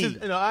coach to me.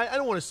 I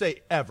don't want to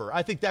say ever.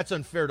 I think that's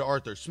unfair to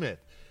Arthur Smith.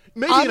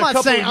 Maybe I'm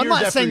not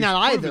saying that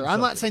either. I'm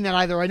not saying that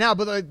either right now.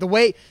 But the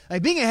way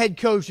being a head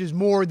coach is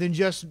more than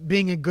just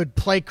being a good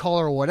play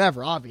caller or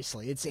whatever.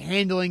 Obviously, it's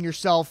handling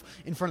yourself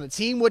in front of the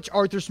team, which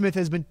Arthur Smith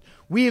has been.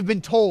 We have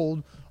been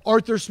told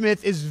Arthur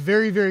Smith is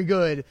very, very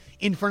good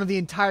in front of the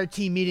entire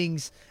team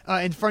meetings,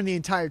 in front of the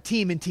entire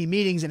team in team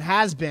meetings, and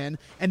has been,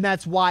 and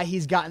that's why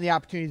he's gotten the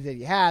opportunity that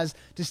he has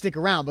to stick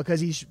around,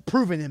 because he's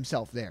proven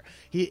himself there.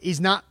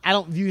 He's not. I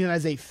don't view him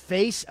as a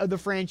face of the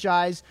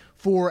franchise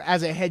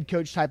as a head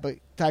coach type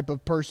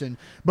of person.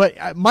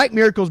 But Mike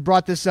Miracles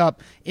brought this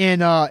up in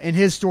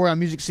his story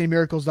on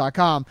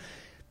MusicCityMiracles.com,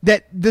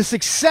 that the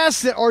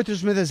success that Arthur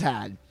Smith has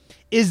had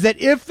is that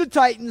if the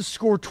Titans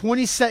score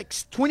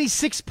 26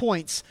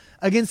 points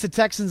against the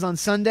Texans on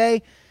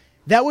Sunday,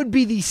 that would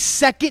be the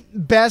second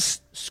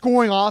best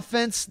scoring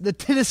offense the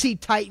Tennessee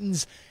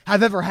Titans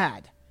have ever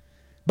had,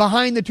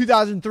 behind the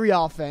 2003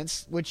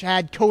 offense, which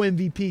had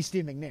co-MVP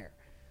Steve McNair.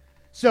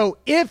 So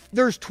if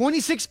there's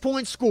 26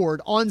 points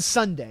scored on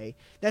Sunday,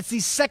 that's the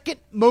second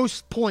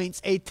most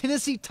points a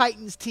Tennessee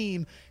Titans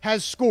team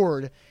has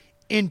scored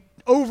in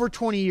over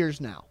 20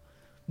 years now.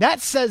 That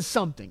says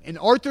something. And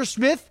Arthur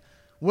Smith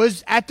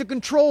was at the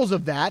controls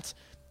of that.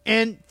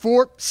 And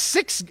for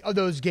 6 of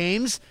those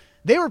games,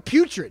 they were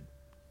putrid,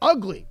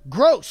 ugly,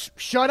 gross,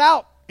 shut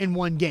out in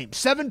one game.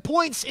 7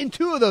 points in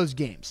 2 of those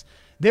games.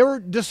 They were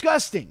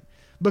disgusting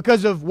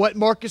because of what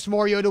Marcus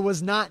Mariota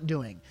was not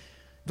doing.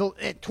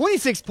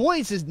 26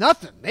 points is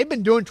nothing. They've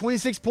been doing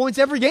 26 points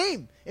every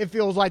game, it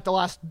feels like, the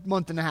last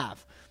month and a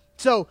half.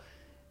 So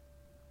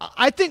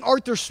I think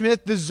Arthur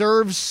Smith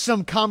deserves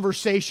some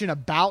conversation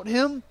about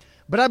him,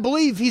 but I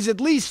believe he's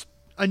at least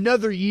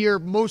another year,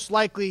 most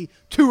likely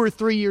 2 or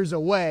 3 years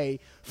away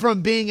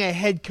from being a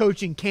head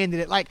coaching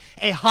candidate, like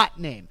a hot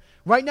name.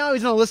 Right now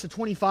he's on a list of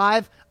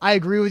 25. I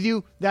agree with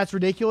you. That's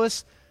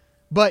ridiculous.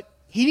 But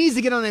he needs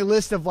to get on a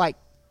list of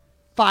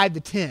 5 to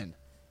 10.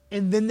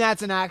 And then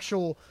that's an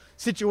actual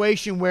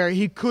situation where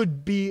he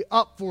could be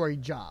up for a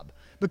job,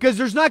 because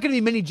there's not going to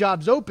be many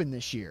jobs open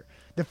this year.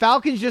 The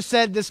Falcons just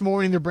said this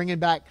morning they're bringing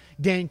back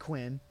Dan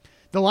Quinn.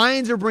 The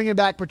Lions are bringing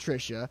back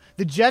Patricia.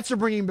 The Jets are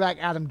bringing back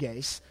Adam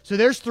Gase. So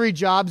there's 3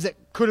 jobs that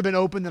could have been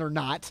open that are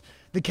not.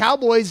 The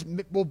Cowboys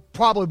will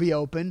probably be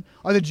open.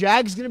 Are the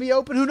Jags going to be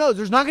open? Who knows?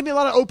 There's not going to be a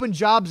lot of open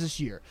jobs this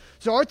year.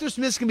 So Arthur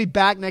Smith's going to be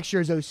back next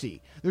year as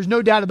OC. There's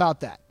no doubt about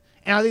that.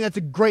 And I think that's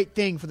a great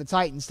thing for the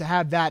Titans to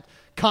have that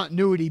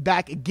continuity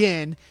back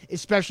again,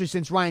 especially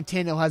since Ryan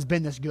Tannehill has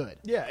been this good.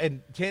 Yeah,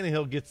 and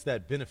Tannehill gets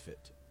that benefit.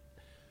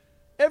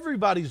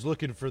 Everybody's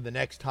looking for the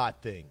next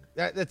hot thing.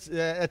 That's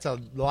a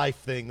life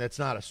thing. That's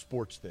not a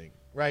sports thing,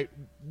 right?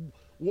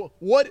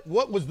 What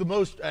was the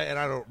most, and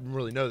I don't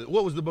really know that,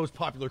 what was the most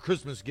popular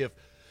Christmas gift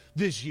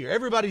this year?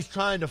 Everybody's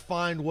trying to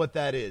find what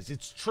that is.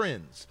 It's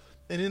trends.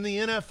 And in the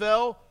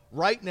NFL,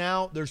 right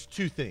now, there's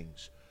 2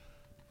 things.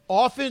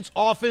 Offense,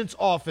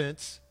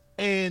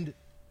 and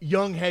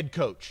young head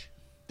coach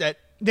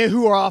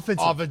who are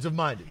offensive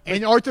minded.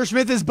 And Arthur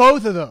Smith is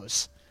both of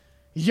those.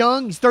 He's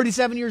young, he's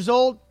 37 years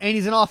old, and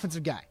he's an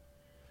offensive guy.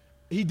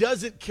 He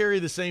doesn't carry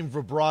the same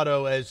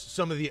vibrato as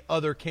some of the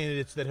other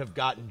candidates that have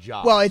gotten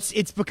jobs. Well,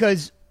 it's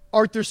because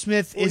Arthur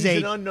Smith is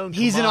an unknown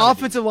he's an commodity.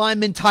 Offensive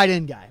lineman, tight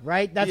end guy,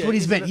 right? That's what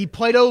he's been. He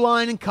played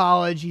O-line in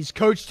college. He's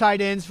coached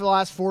tight ends for the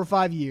last 4 or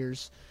 5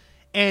 years.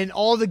 And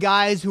all the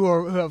guys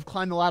who have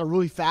climbed the ladder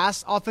really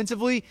fast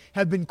offensively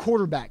have been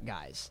quarterback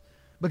guys,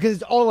 because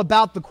it's all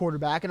about the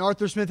quarterback. And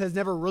Arthur Smith has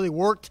never really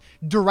worked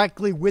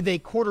directly with a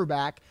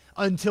quarterback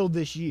until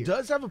this year.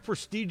 Does have a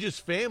prestigious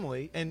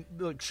family, and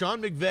look,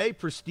 Sean McVay,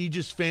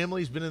 prestigious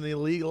family, has been in the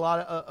league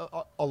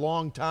a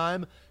long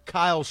time.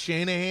 Kyle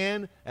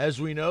Shanahan,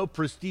 as we know,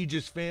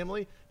 prestigious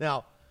family.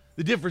 Now,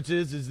 the difference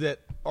is that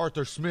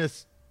Arthur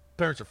Smith's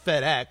parents are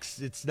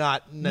FedEx. It's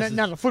not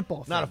a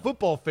football family. Not a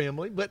football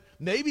family, but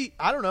maybe,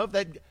 I don't know if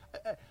that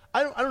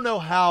I don't know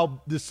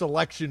how the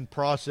selection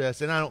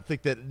process, and I don't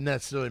think that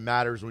necessarily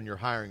matters when you're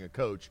hiring a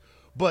coach,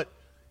 but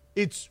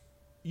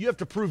you have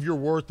to prove your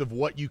worth of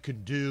what you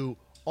can do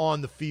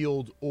on the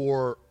field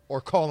or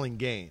calling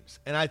games.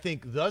 And I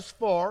think thus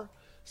far,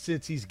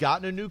 since he's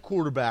gotten a new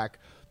quarterback,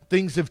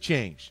 things have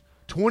changed.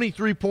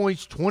 23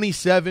 points,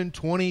 27,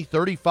 20,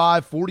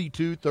 35,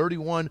 42,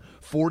 31,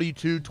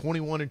 42,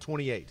 21, and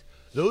 28.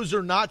 Those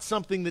are not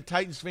something that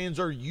Titans fans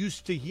are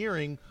used to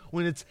hearing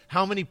when it's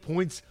how many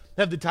points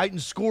have the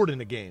Titans scored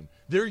in a game.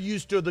 They're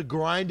used to the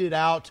grinded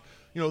out,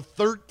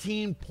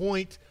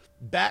 13-point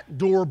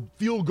backdoor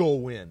field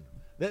goal win.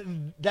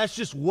 That's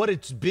just what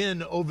it's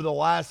been over the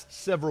last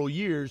several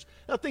years.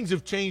 Now, things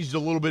have changed a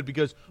little bit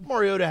because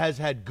Mariota has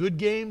had good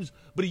games,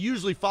 but he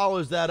usually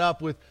follows that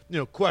up with,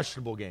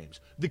 questionable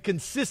games. The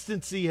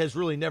consistency has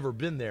really never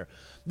been there.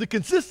 The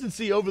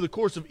consistency over the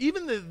course of,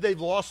 they've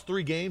lost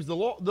 3 games, the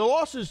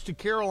losses to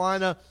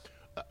Carolina,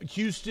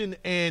 Houston,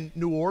 and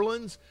New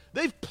Orleans,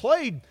 they've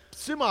played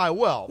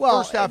semi-well.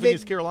 First half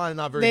against Carolina,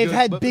 not very good. They've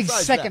had big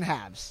second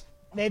halves.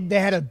 They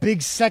had a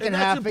big second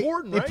half.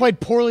 Important, they played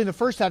poorly in the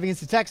first half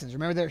against the Texans.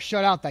 Remember, they were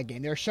shut out that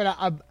game. They were shut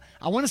out.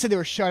 I want to say they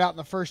were shut out in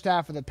the first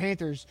half of the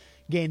Panthers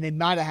game. They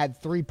might have had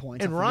 3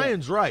 points. And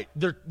Ryan's right.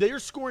 They're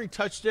scoring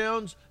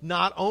touchdowns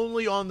not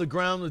only on the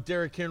ground with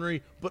Derrick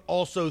Henry, but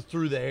also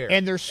through the air.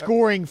 And they're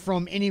scoring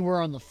from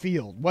anywhere on the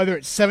field, whether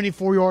it's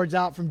 74 yards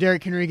out from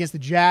Derrick Henry against the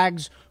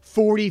Jags,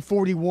 40,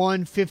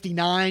 41,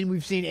 59.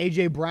 We've seen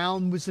A.J.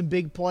 Brown with some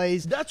big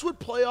plays. That's what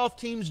playoff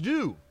teams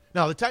do.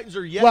 Now, the Titans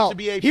are yet to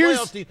be a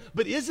playoff team,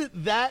 but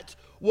isn't that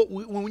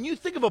when you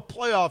think of a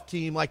playoff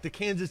team like the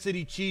Kansas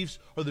City Chiefs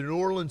or the New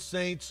Orleans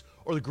Saints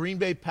or the Green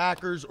Bay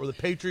Packers or the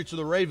Patriots or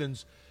the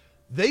Ravens,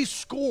 they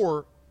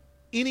score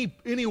any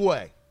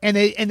way. And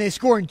they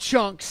score in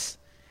chunks.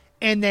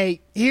 And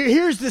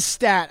here's the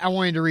stat I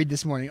wanted to read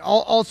this morning,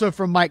 also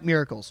from Mike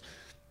Miracles.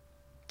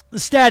 The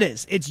stat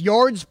is, it's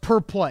yards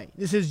per play.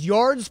 This is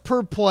yards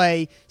per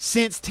play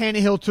since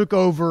Tannehill took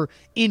over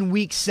in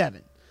Week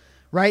 7,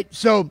 right?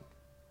 So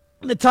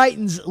the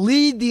Titans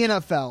lead the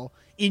NFL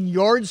in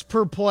yards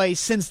per play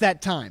since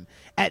that time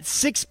at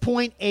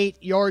 6.8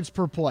 yards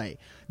per play.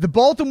 The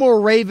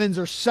Baltimore Ravens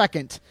are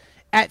second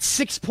at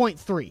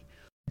 6.3.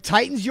 The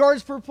Titans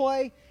yards per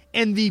play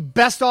and the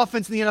best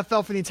offense in the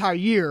NFL for the entire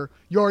year,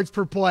 yards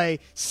per play,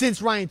 since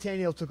Ryan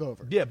Tannehill took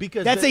over. Yeah,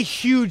 because that's a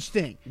huge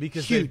thing.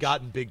 Because they've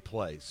gotten big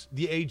plays.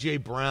 The A.J.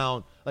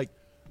 Brown,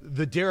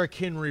 the Derrick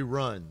Henry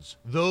runs,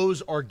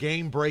 those are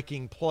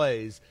game-breaking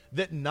plays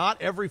that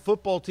not every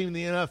football team in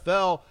the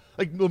NFL,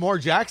 like Lamar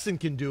Jackson,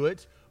 can do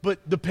it, but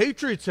the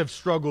Patriots have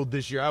struggled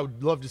this year. I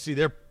would love to see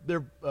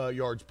their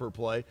yards per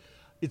play.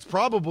 It's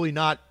probably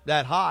not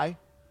that high,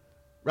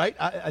 right?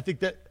 I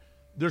think that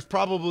there's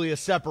probably a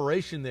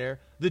separation there.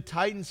 The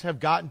Titans have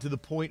gotten to the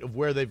point of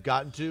where they've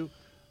gotten to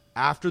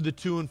after the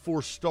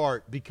 2-4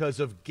 start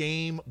because of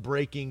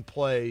game-breaking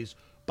plays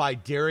by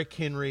Derrick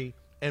Henry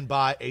and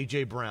by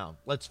A.J. Brown.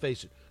 Let's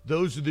face it,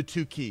 those are the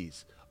two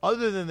keys.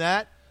 Other than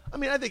that,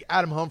 I think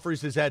Adam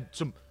Humphries has had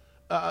some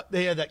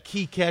they had that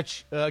key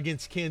catch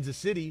against Kansas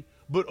City,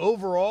 but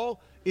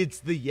overall, it's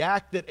the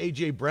yak that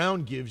A.J.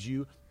 Brown gives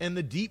you and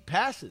the deep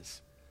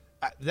passes.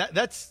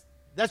 That's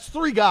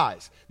 3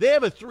 guys. They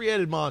have a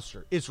 3-headed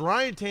monster. It's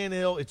Ryan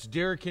Tannehill, it's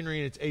Derrick Henry,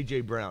 and it's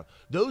A.J. Brown.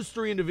 Those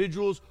 3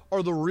 individuals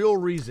are the real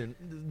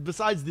reason,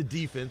 besides the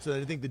defense, and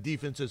I think the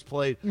defense has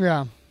played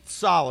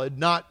solid,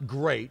 not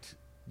great.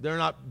 They're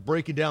not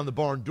breaking down the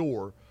barn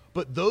door.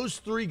 But those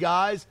 3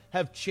 guys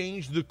have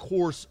changed the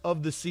course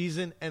of the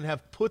season and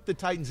have put the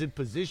Titans in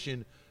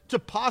position to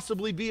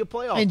possibly be a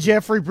playoff team. And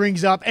Jeffrey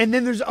brings up, and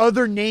then there's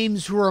other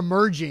names who are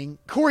emerging.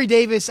 Corey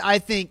Davis, I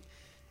think,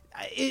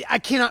 I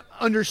cannot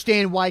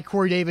understand why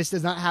Corey Davis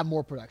does not have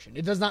more production.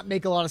 It does not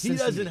make a lot of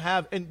sense. He doesn't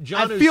have, and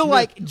I feel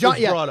like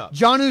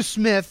Jonnu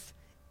Smith,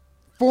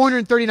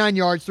 439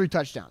 yards, 3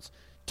 touchdowns.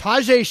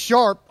 Tajay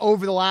Sharp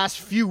over the last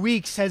few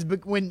weeks since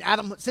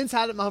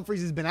Adam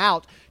Humphries has been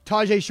out,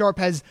 Tajay Sharp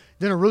has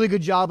done a really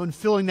good job in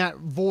filling that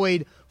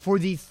void for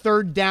the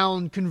 3rd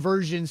down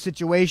conversion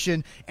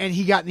situation, and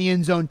he got in the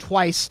end zone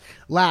twice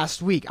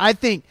last week. I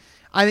think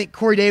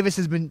Corey Davis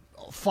has been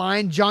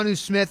fine. Jonnu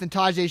Smith and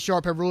Tajay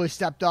Sharp have really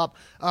stepped up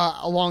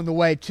along the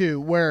way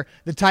too, where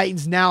the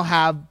Titans now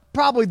have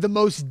probably the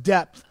most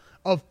depth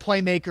of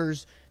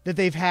playmakers that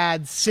they've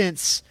had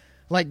since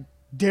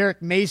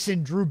Derek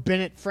Mason, Drew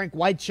Bennett, Frank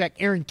Wycheck,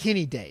 Aaron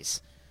Kinney days,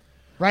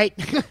 right?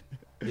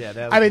 Yeah,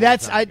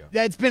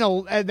 that's been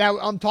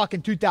I'm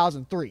talking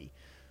 2003.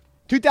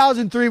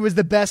 2003 was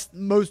the best,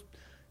 most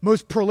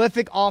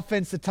prolific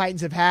offense the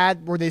Titans have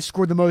had, where they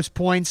scored the most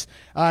points.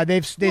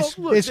 They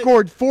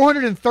scored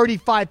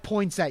 435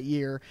 points that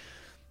year.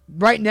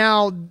 Right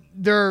now,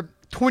 they're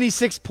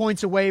 26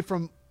 points away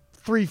from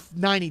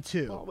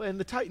 392. Well, and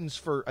the Titans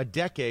for a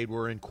decade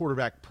were in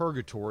quarterback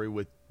purgatory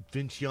with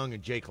Vince Young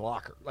and Jake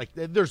Locker.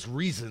 There's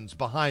reasons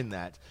behind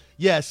that.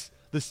 Yes,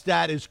 the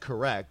stat is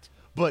correct,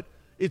 but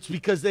it's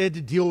because they had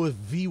to deal with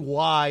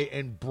VY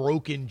and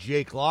broken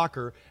Jake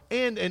Locker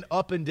and an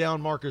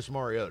up-and-down Marcus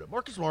Mariota.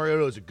 Marcus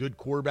Mariota is a good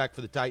quarterback for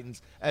the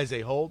Titans as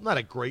a whole. Not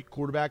a great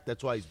quarterback.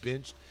 That's why he's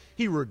benched.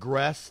 He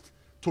regressed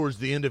towards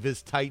the end of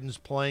his Titans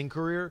playing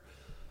career.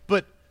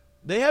 But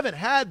they haven't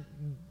had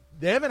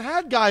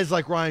guys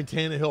like Ryan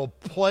Tannehill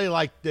play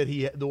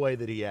the way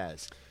that he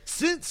has.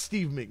 since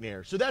Steve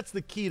McNair. So that's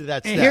the key to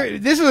that stat. And here,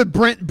 this is what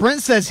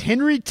Brent says.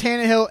 Henry,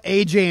 Tannehill,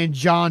 AJ, and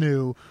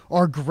Jonnu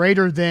are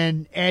greater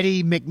than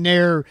Eddie,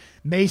 McNair,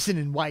 Mason,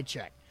 and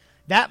Wycheck.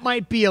 That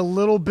might be a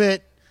little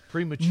bit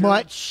premature.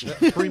 Much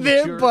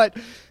there, but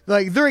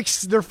like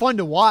they're fun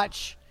to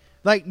watch.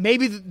 Like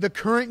maybe the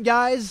current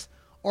guys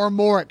are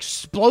more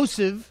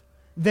explosive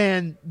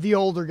than the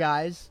older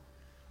guys.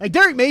 Like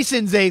Derrick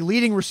Mason's a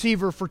leading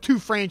receiver for two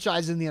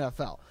franchises in the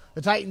NFL,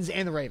 the Titans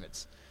and the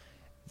Ravens.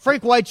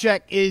 Frank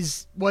Wycheck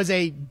was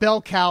a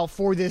bell cow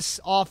for this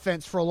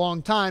offense for a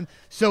long time.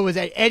 So is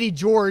that Eddie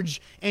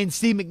George and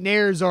Steve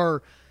McNair's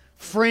are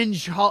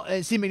fringe Hall of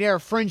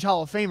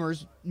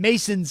Famers.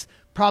 Mason's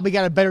probably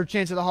got a better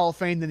chance at the Hall of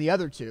Fame than the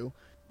other two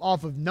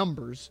off of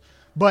numbers.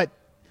 But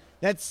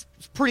that's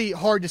pretty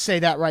hard to say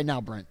that right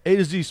now, Brent. A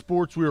to Z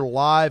Sports, we are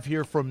live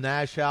here from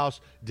Nash House,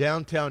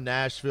 downtown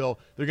Nashville.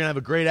 They're going to have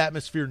a great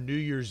atmosphere New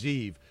Year's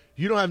Eve. If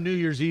you don't have New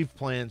Year's Eve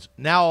plans,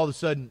 now all of a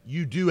sudden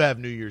you do have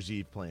New Year's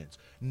Eve plans.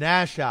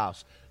 Nash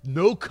House,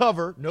 no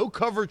cover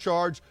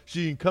charge, so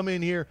you can come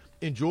in here,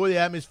 enjoy the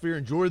atmosphere,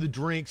 enjoy the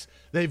drinks.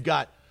 They've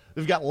got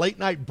late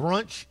night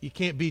brunch. You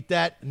can't beat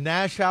that.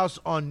 Nash House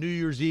on New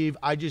Year's Eve.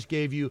 I just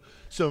gave you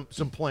some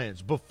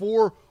plans.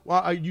 Before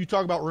you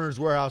talk about Renter's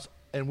Warehouse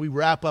and we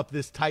wrap up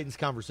this Titans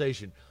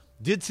conversation,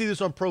 did see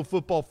this on Pro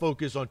Football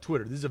Focus on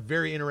Twitter. This is a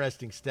very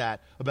interesting stat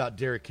about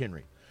Derrick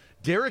Henry.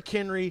 Derrick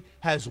Henry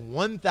has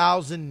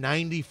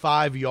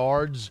 1,095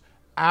 yards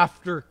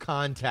after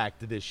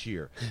contact this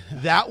year.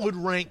 That would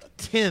rank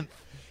 10th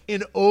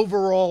in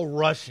overall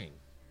rushing.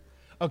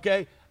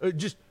 Okay?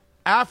 Just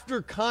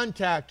after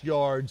contact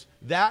yards,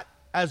 that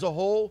as a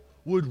whole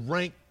would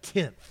rank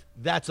 10th.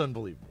 That's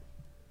unbelievable.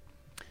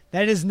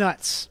 That is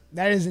nuts.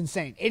 That is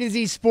insane. A to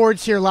Z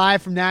Sports here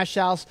live from Nash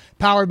House,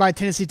 powered by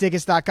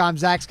TennesseeTickets.com.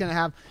 Zach's going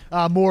to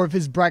have more of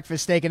his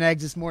breakfast, steak and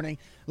eggs this morning,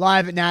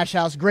 live at Nash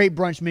House. Great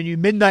brunch menu,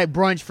 midnight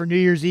brunch for New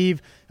Year's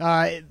Eve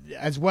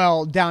as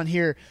well down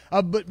here.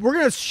 But we're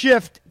going to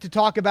shift to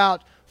talk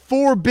about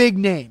four big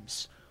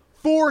names,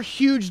 four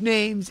huge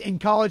names in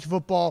college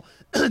football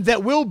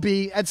that will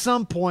be, at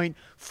some point,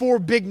 four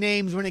big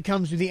names when it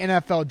comes to the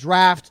NFL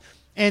draft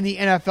and the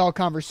NFL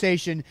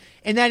conversation,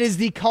 and that is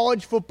the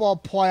college football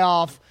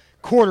playoff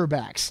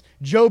quarterbacks.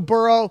 Joe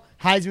Burrow,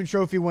 Heisman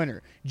Trophy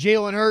winner.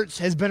 Jalen Hurts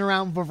has been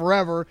around for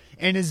forever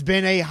and has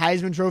been a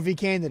Heisman Trophy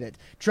candidate.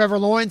 Trevor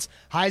Lawrence,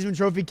 Heisman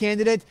Trophy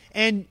candidate,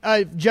 and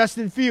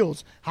Justin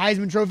Fields,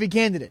 Heisman Trophy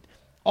candidate.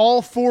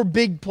 All four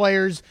big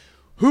players.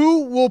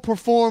 Who will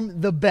perform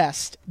the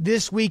best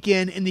this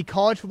weekend in the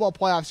college football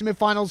playoff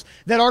semifinals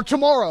that are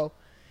tomorrow?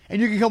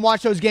 And you can come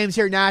watch those games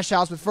here at Nash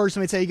House. But first,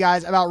 let me tell you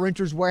guys about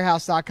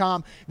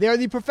RentersWarehouse.com. They are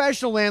the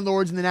professional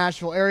landlords in the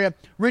Nashville area.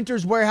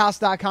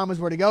 RentersWarehouse.com is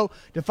where to go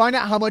to find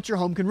out how much your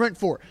home can rent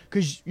for.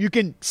 Because you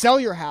can sell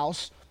your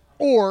house,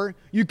 or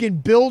you can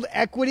build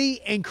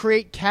equity and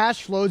create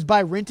cash flows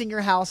by renting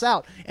your house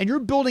out. And you're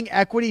building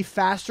equity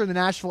faster in the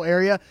Nashville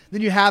area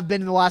than you have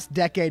been in the last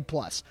decade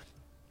plus.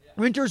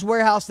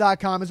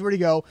 RentersWarehouse.com is where to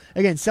go.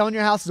 Again, selling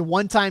your house is a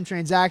one-time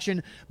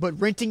transaction, but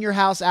renting your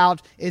house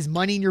out is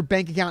money in your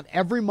bank account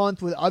every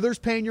month with others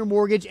paying your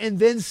mortgage and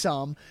then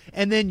some,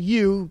 and then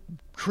you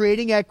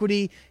creating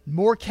equity,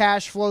 more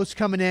cash flows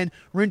coming in.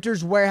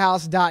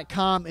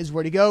 RentersWarehouse.com is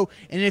where to go.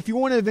 And if you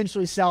want to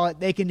eventually sell it,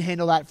 they can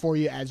handle that for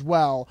you as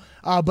well.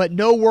 But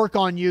no work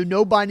on you,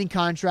 no binding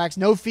contracts,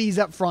 no fees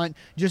up front,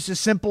 just as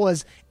simple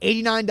as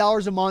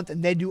 $89 a month,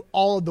 and they do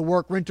all of the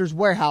work.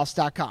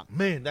 RentersWarehouse.com.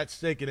 Man, that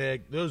steak and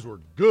egg, those were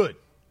good.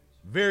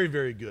 Very,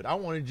 very good. I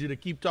wanted you to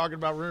keep talking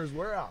about Renter's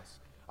Warehouse.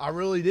 I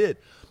really did.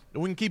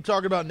 We can keep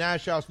talking about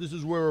Nash House. This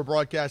is where we're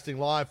broadcasting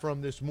live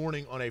from this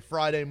morning on a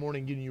Friday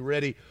morning, getting you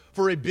ready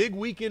for a big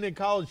weekend in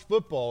college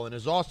football. And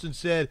as Austin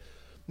said,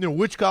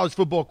 which college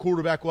football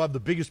quarterback will have the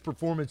biggest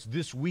performance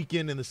this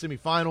weekend in the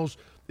semifinals?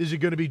 Is it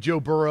going to be Joe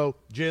Burrow,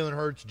 Jalen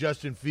Hurts,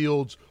 Justin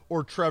Fields,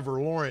 or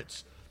Trevor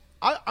Lawrence?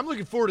 I'm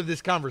looking forward to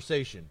this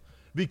conversation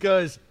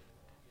because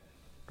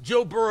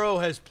Joe Burrow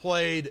has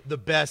played the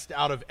best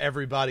out of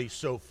everybody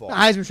so far.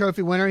 Heisman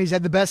Trophy winner. He's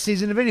had the best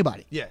season of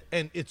anybody. Yeah,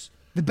 and it's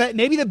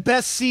maybe the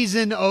best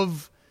season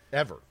of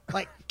ever.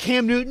 Like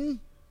Cam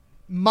Newton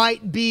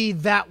might be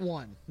that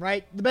one,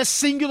 right? The best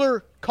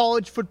singular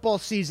college football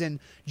season,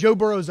 Joe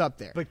Burrow's up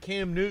there. But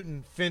Cam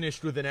Newton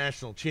finished with a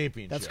national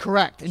championship. That's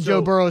correct. And so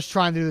Joe Burrow's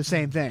trying to do the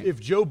same thing. If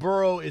Joe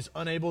Burrow is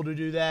unable to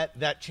do that,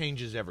 that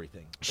changes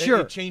everything. Sure.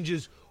 It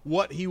changes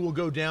what he will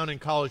go down in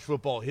college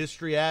football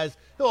history as.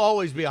 He'll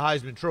always be a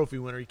Heisman Trophy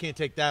winner. You can't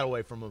take that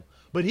away from him.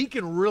 But he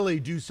can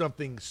really do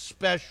something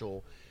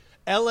special.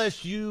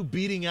 LSU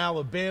beating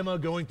Alabama,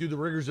 going through the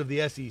rigors of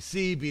the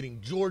SEC, beating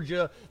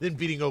Georgia, then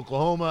beating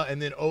Oklahoma,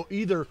 and then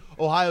either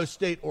Ohio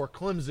State or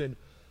Clemson.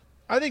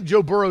 I think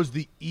Joe Burrow's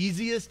the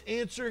easiest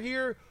answer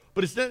here,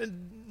 but it's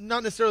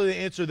not necessarily the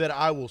answer that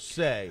I will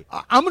say.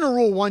 I'm going to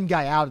rule one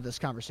guy out of this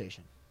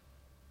conversation.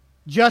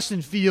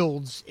 Justin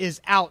Fields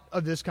is out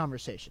of this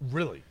conversation.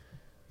 Really?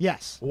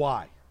 Yes.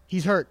 Why?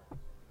 He's hurt.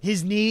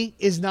 His knee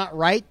is not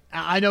right.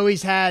 I know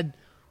he's had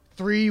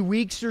 3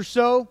 weeks or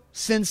so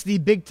since the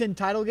Big Ten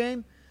title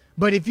game,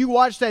 But if you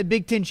watch that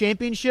Big Ten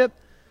championship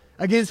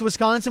against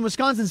Wisconsin,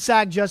 Wisconsin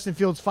sacked Justin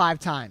Fields 5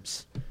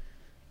 times.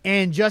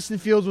 And Justin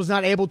Fields was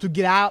not able to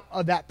get out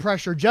of that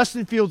pressure.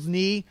 Justin Fields'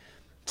 knee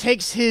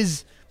takes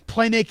his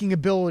playmaking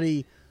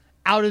ability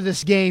out of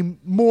this game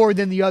more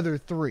than the other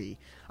 3.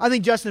 I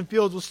think Justin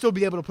Fields will still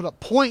be able to put up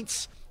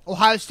points.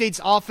 Ohio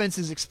State's offense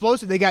is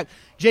explosive. They got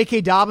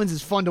J.K. Dobbins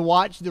is fun to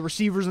watch. The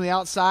receivers on the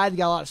outside, they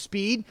got a lot of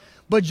speed.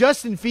 But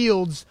Justin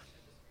Fields,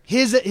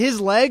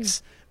 his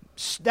legs,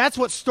 that's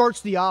what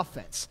starts the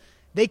offense.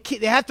 They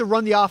have to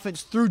run the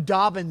offense through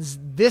Dobbins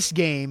this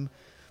game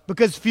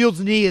because Fields'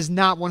 knee is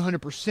not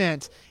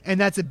 100%, and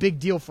that's a big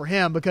deal for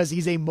him because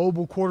he's a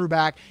mobile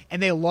quarterback,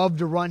 and they love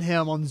to run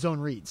him on zone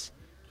reads.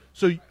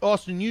 So,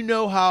 Austin, you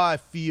know how I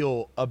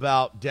feel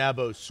about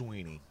Dabo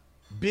Swinney.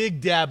 Big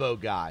Dabo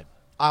guy.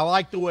 I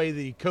like the way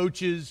that he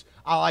coaches.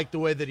 I like the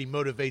way that he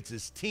motivates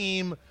his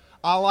team.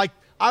 I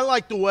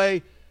like the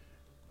way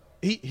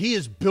he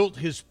has built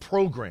his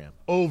program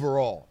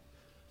overall.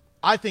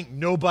 I think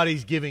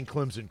nobody's giving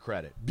Clemson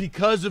credit.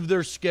 Because of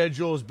their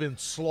schedule has been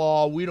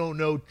slaw, we don't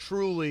know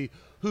truly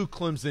who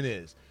Clemson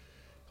is.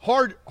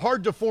 Hard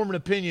to form an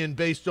opinion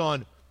based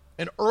on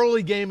an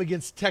early game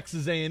against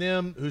Texas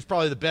A&M, who's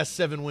probably the best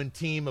 7-win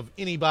team of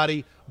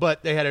anybody,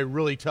 but they had a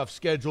really tough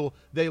schedule.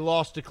 They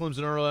lost to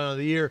Clemson early on in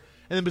the year.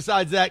 And then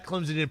besides that,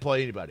 Clemson didn't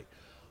play anybody.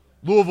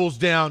 Louisville's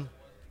down.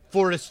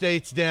 Florida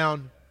State's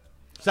down.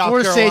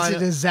 Florida State's a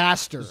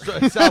disaster.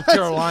 South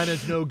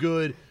Carolina's no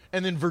good.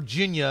 And then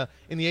Virginia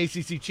in the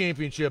ACC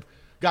championship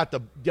got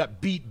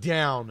beat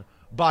down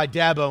by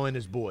Dabo and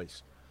his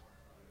boys.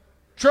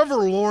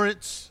 Trevor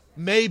Lawrence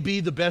may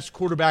be the best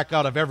quarterback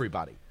out of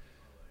everybody.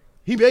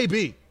 He may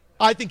be.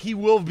 I think he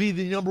will be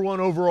the number 1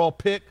 overall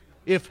pick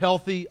if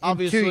healthy,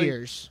 obviously. In 2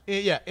 years.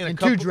 In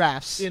 2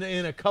 drafts.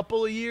 In a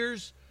couple of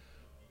years.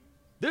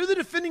 They're the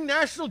defending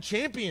national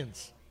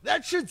champions.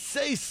 That should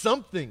say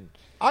something.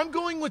 I'm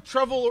going with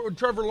Trevor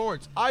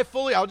Lawrence.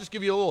 I'll just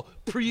give you a little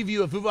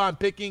preview of who I'm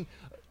picking.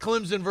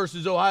 Clemson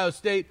versus Ohio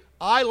State.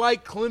 I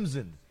like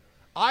Clemson.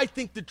 I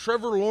think that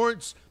Trevor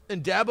Lawrence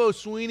and Dabo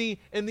Swinney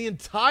and the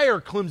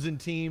entire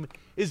Clemson team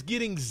is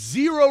getting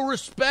zero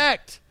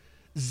respect.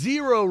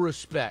 Zero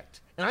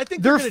respect. And I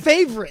think they're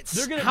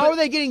favorites. How are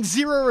they getting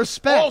zero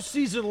respect? All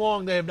season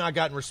long they have not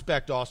gotten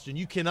respect, Austin.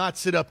 You cannot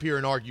sit up here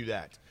and argue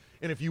that.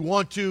 And if you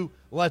want to,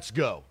 let's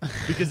go.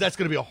 Because that's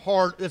going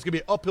to be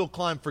an uphill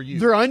climb for you.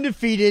 They're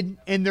undefeated,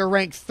 and they're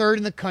ranked 3rd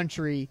in the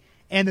country,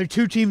 and their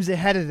 2 teams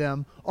ahead of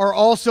them are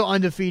also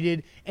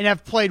undefeated and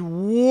have played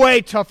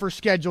way tougher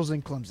schedules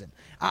than Clemson.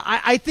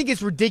 I think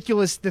it's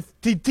ridiculous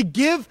to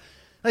give –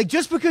 like,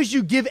 just because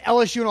you give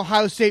LSU and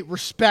Ohio State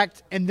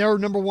respect and they're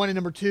number 1 and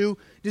number 2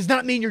 does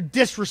not mean you're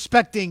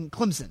disrespecting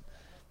Clemson.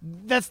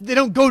 They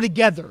don't go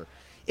together.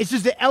 It's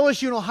just that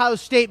LSU and Ohio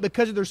State,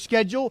 because of their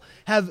schedule,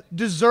 have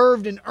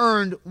deserved and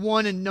earned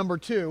 1 and number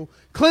 2.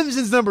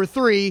 Clemson's number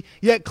 3,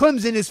 yet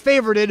Clemson is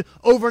favorited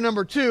over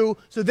number 2.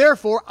 So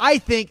therefore, I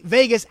think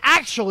Vegas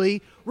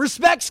actually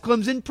respects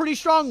Clemson pretty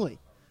strongly.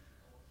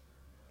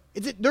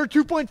 They're a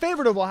 2-point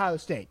favorite of Ohio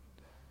State.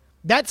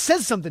 That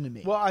says something to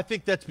me. Well, I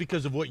think that's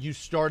because of what you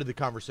started the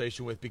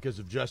conversation with, because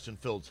of Justin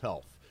Fields'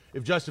 health.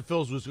 If Justin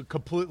Fields was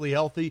completely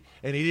healthy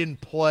and he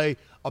didn't play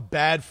a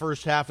bad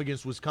first half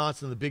against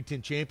Wisconsin in the Big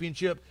Ten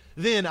championship,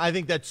 then I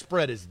think that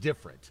spread is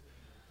different.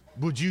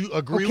 Would you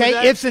agree with that?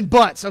 Okay, ifs and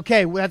buts.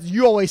 Okay,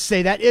 you always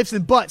say that. Ifs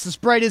and buts. The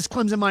spread is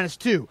Clemson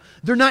 -2.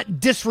 They're not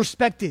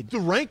disrespected. The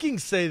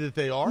rankings say that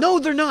they are. No,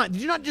 they're not.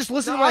 Did you not just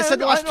listen to what I said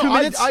the last 2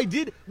 minutes? I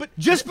did, but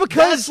just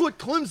because that's what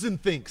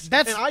Clemson thinks.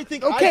 And I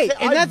think okay,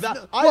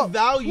 I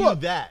value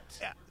that.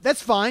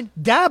 That's fine.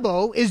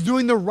 Dabo is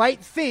doing the right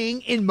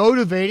thing in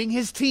motivating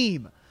his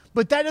team.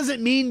 But that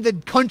doesn't mean the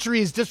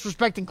country is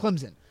disrespecting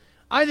Clemson.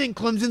 I think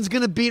Clemson's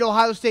going to beat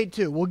Ohio State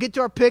too. We'll get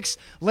to our picks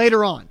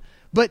later on.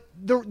 But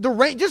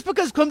just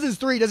because Clemson's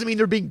 3 doesn't mean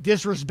they're being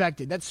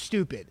disrespected. That's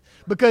stupid.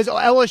 Because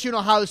LSU and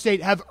Ohio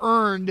State have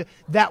earned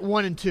that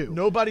 1 and 2.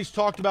 Nobody's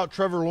talked about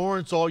Trevor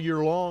Lawrence all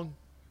year long.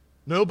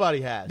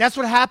 Nobody has. That's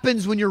what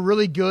happens when you're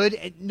really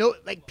good.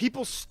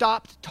 People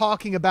stopped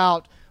talking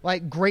about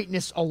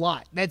greatness a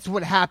lot. That's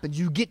what happens.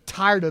 You get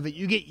tired of it.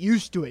 You get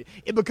used to it.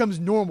 It becomes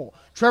normal.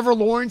 Trevor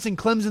Lawrence and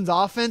Clemson's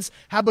offense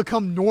have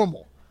become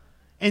normal.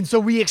 And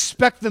so we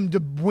expect them to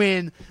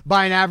win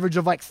by an average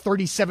of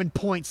 37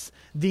 points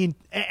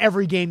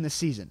every game this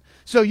season.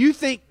 So you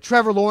think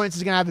Trevor Lawrence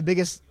is going to have the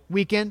biggest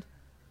weekend?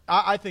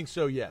 I think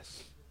so,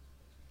 yes.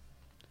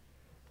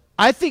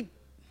 I think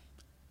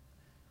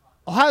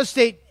Ohio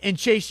State and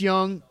Chase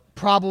Young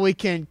probably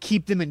can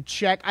keep them in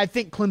check. I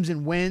think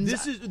Clemson wins.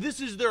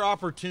 This is their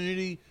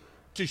opportunity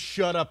to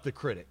shut up the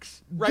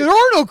critics. Right? There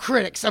are no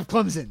critics of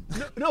Clemson.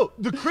 No,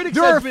 the critics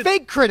there are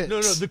fake critics.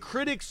 No, the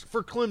critics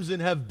for Clemson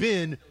have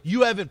been,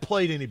 you haven't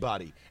played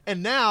anybody.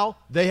 And now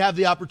they have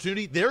the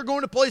opportunity. They're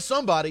going to play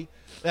somebody.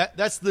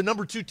 That's the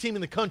number 2 team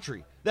in the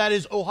country. That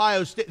is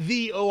Ohio State,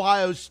 the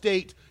Ohio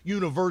State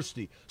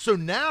University. So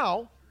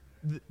now,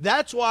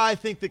 that's why I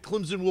think that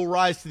Clemson will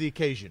rise to the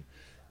occasion.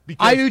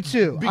 I do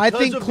too. I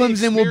think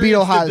Clemson will beat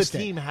Ohio State.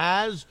 The team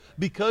has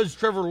because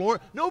Trevor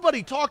Lawrence.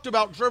 Nobody talked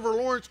about Trevor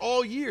Lawrence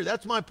all year.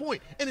 That's my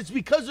point. And it's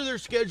because of their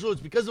schedule.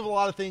 It's because of a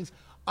lot of things.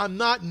 I'm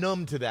not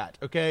numb to that,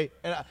 okay?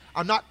 And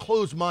I'm not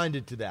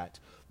closed-minded to that.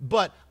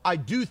 But I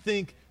do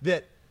think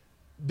that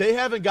they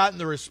haven't gotten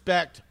the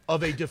respect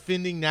of a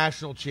defending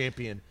national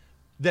champion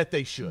that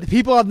they should. The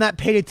people have not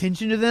paid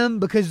attention to them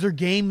because their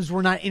games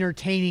were not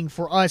entertaining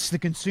for us, the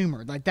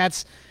consumer. Like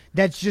that's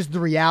just the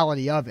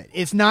reality of it.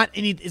 It's not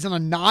a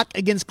knock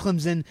against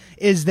Clemson.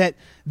 Is that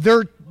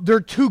they're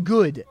too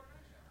good.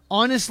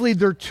 Honestly,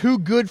 they're too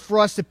good for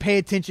us to pay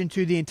attention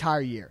to the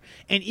entire year.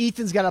 And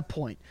Ethan's got a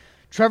point.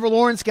 Trevor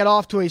Lawrence got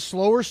off to a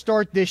slower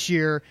start this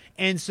year,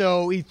 and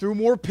so he threw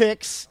more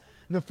picks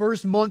in the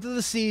first month of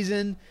the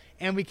season,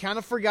 and we kind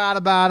of forgot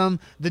about him.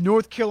 The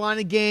North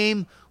Carolina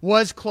game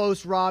was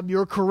close, Rob.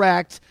 You're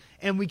correct.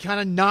 And we kind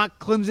of knocked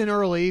Clemson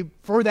early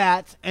for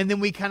that, and then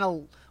we kind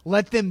of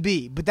let them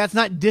be. But that's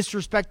not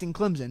disrespecting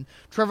Clemson.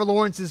 Trevor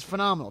Lawrence is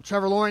phenomenal.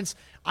 Trevor Lawrence,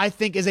 I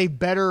think, is a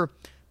better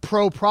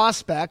pro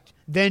prospect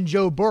than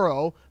Joe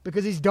Burrow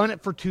because he's done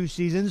it for 2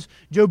 seasons.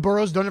 Joe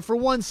Burrow's done it for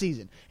 1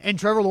 season. And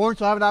Trevor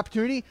Lawrence will have an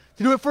opportunity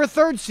to do it for a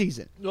 3rd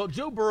season. Well,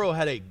 Joe Burrow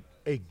had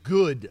a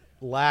good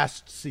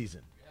last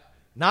season.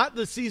 Not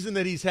the season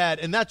that he's had.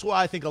 And that's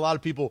why I think a lot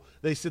of people,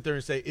 they sit there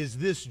and say, is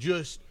this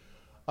just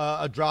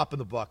a drop in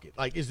the bucket?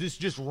 Like, is this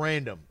just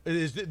random?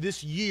 Is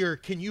this year,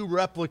 can you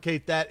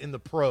replicate that in the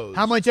pros?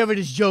 How much of it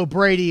is Joe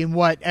Brady and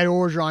what Ed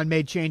Orgeron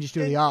made changes to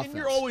the offense? And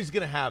you're always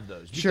going to have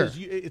those. Sure. Because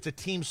it's a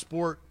team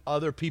sport.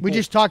 Other people. We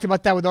just talked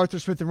about that with Arthur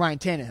Smith and Ryan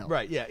Tannehill.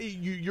 Right, yeah.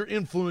 You're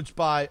influenced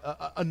by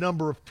a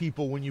number of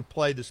people when you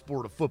play the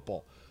sport of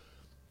football.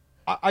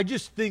 I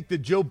just think that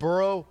Joe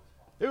Burrow,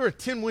 they were a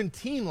 10-win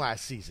team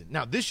last season.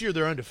 Now, this year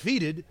they're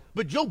undefeated,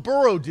 but Joe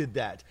Burrow did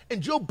that.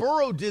 And Joe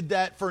Burrow did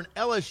that for an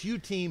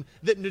LSU team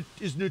that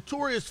is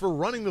notorious for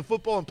running the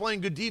football and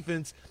playing good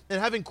defense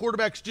and having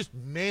quarterbacks just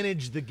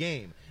manage the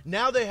game.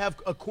 Now they have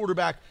a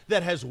quarterback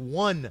that has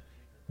won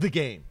the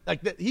game.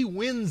 Like that, he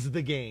wins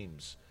the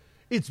games.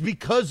 It's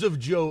because of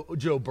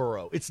Joe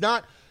Burrow. It's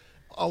not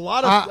a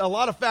lot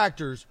of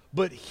factors,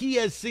 but he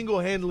has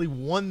single-handedly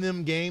won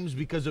them games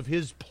because of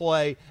his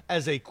play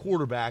as a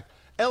quarterback.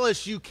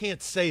 LSU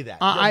can't say that.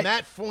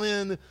 Matt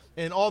Flynn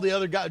and all the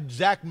other guys,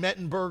 Zach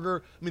Mettenberger,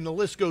 I mean, the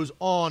list goes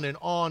on and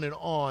on and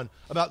on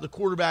about the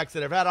quarterbacks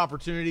that have had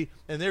opportunity,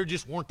 and they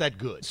just weren't that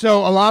good.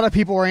 So a lot of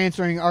people are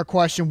answering our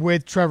question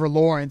with Trevor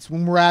Lawrence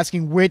when we're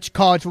asking which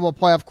college football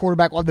playoff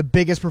quarterback will have the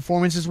biggest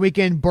performance this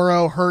weekend,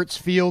 Burrow, Hurts,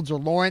 Fields, or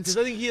Lawrence.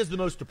 Because I think he has the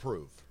most to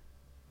prove.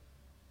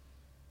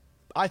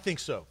 I think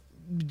so.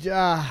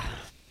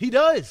 He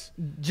does.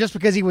 Just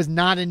because he was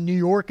not in New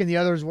York and the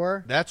others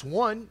were? That's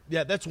one.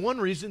 Yeah, that's one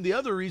reason. The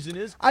other reason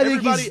is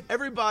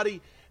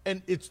everybody,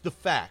 and it's the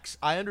facts.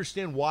 I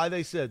understand why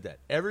they said that.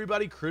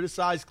 Everybody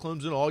criticized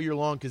Clemson all year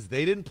long because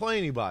they didn't play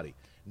anybody.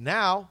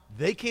 Now,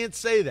 they can't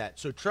say that.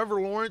 So Trevor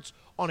Lawrence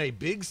on a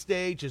big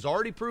stage has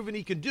already proven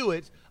he can do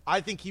it. I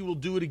think he will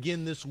do it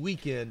again this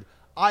weekend.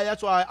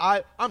 That's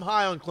why I'm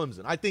high on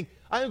Clemson. I think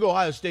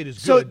Ohio State is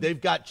good. So, they've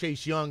got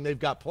Chase Young. They've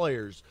got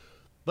players.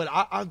 But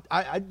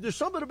there's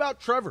something about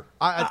Trevor.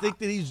 I think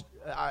that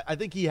I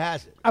think he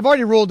has it. I've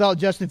already ruled out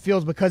Justin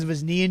Fields because of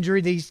his knee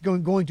injury that he's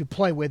going to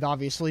play with,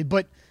 obviously.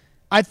 But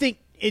I think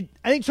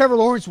Trevor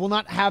Lawrence will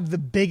not have the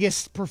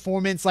biggest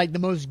performance, like the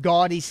most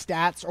gaudy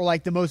stats or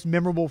like the most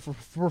memorable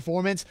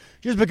performance,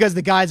 just because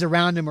the guys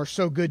around him are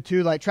so good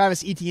too. Like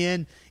Travis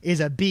Etienne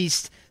is a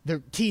beast.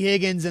 The T.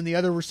 Higgins and the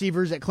other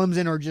receivers at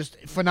Clemson are just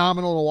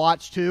phenomenal to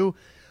watch too.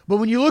 But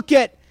when you look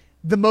at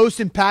the most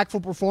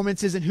impactful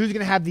performances and who's going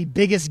to have the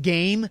biggest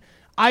game,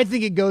 I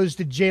think it goes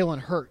to Jalen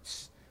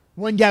Hurts,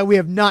 one guy we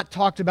have not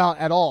talked about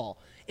at all.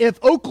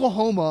 If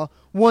Oklahoma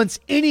wants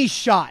any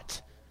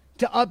shot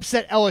to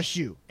upset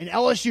LSU, and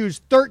LSU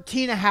is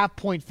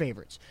 13.5-point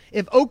favorites,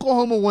 if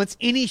Oklahoma wants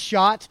any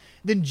shot,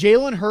 then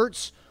Jalen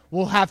Hurts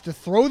will have to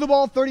throw the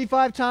ball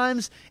 35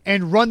 times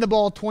and run the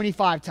ball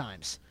 25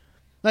 times.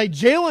 Like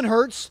Jalen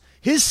Hurts,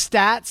 his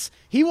stats,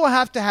 he will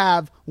have to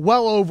have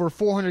well over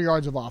 400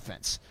 yards of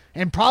offense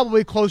and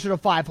probably closer to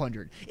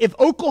 500. If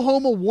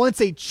Oklahoma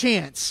wants a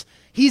chance,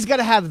 he's got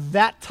to have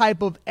that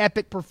type of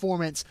epic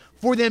performance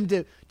for them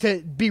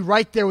to be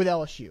right there with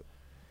LSU.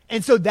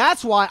 And so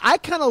that's why I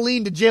kind of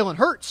lean to Jalen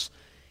Hurts.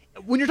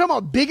 When you're talking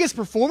about biggest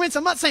performance,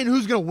 I'm not saying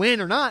who's going to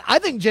win or not. I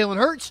think Jalen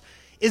Hurts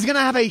is going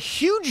to have a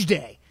huge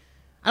day.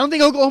 I don't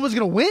think Oklahoma's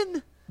going to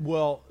win.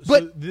 Well,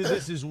 but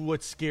this is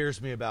what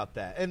scares me about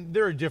that. And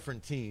they're a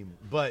different team,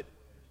 but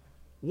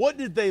what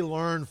did they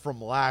learn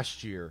from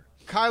last year?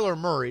 Kyler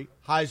Murray,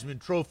 Heisman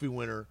Trophy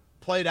winner,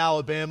 played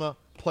Alabama,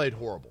 played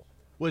horrible,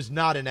 was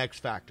not an X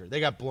factor. They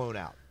got blown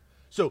out.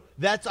 So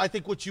that's, I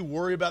think, what you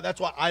worry about. That's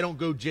why I don't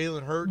go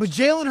Jalen Hurts. But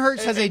Jalen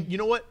Hurts you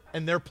know what?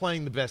 And they're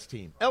playing the best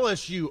team.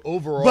 LSU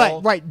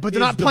overall, but they're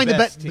not playing the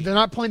best. But they're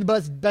not playing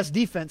the best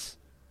defense.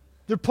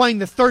 They're playing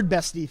the 3rd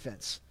best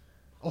defense.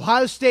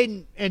 Ohio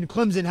State and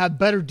Clemson have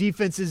better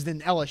defenses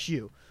than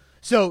LSU.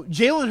 So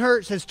Jalen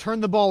Hurts has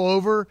turned the ball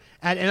over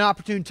at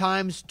inopportune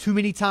times, too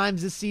many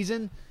times this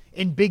season.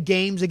 in big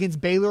games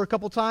against Baylor a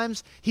couple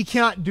times. He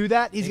cannot do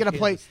that. He's got to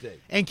play.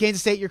 And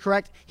Kansas State, you're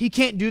correct. He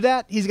can't do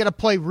that. He's got to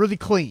play really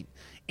clean.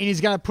 And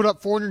he's got to put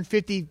up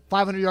 450,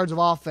 500 yards of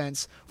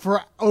offense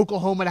for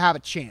Oklahoma to have a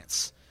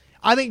chance.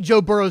 I think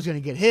Joe Burrow's going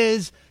to get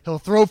his. He'll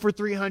throw for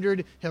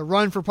 300. He'll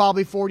run for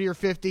probably 40 or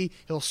 50.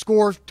 He'll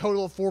score a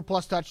total of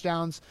 4+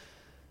 touchdowns.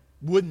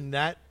 Wouldn't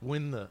that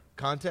win the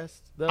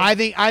contest, though? I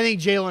think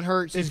Jalen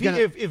Hurts is going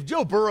to – If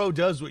Joe Burrow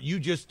does what you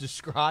just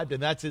described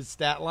and that's his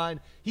stat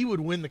line, he would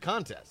win the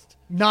contest.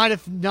 Not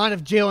if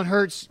Jalen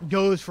Hurts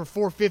goes for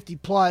 450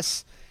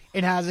 plus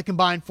and has a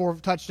combined 4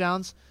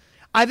 touchdowns.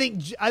 I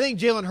think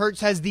Jalen Hurts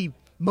has the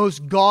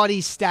most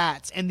gaudy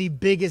stats and the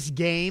biggest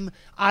game.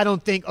 I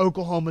don't think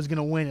Oklahoma's going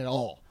to win at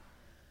all.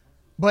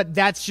 But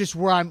that's just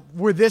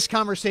where this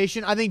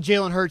conversation, I think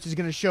Jalen Hurts is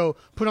going to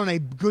put on a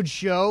good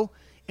show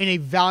and a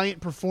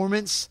valiant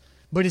performance,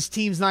 but his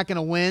team's not going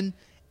to win.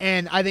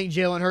 And I think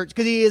Jalen Hurts,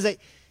 because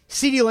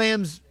CeeDee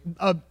Lamb's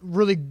a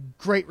really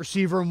great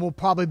receiver and will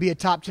probably be a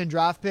top 10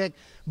 draft pick,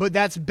 but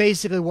that's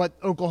basically what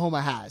Oklahoma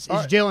has,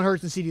 is Jalen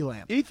Hurts and CeeDee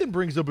Lamb. Ethan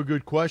brings up a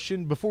good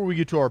question. Before we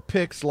get to our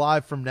picks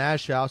live from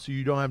Nash House, so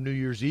you don't have New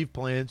Year's Eve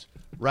plans,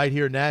 right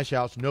here at Nash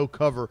House, no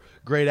cover,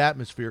 great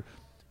atmosphere.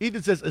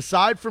 Ethan says,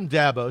 aside from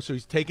Dabo, so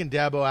he's taken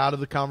Dabo out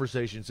of the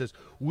conversation, says,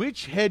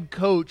 which head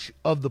coach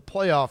of the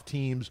playoff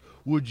teams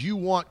would you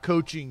want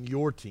coaching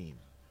your team?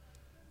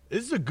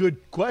 This is a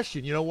good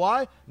question. You know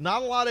why?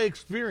 Not a lot of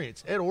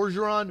experience. Ed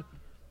Orgeron,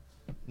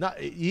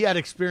 he had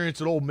experience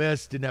at Ole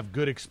Miss, didn't have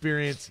good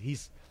experience.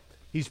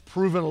 He's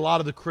proven a lot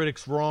of the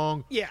critics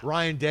wrong. Yeah.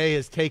 Ryan Day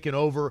has taken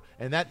over,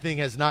 and that thing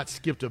has not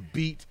skipped a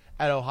beat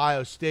at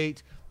Ohio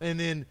State. And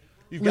then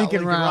you've got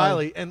Lincoln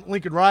Riley. And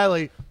Lincoln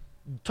Riley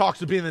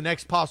talks of being the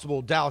next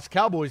possible Dallas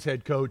Cowboys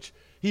head coach.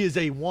 He is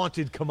a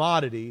wanted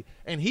commodity.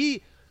 And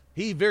he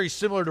very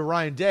similar to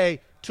Ryan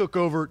Day, took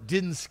over,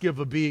 didn't skip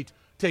a beat,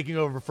 taking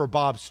over for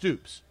Bob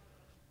Stoops.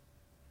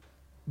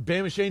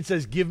 Bama Shane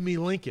says, give me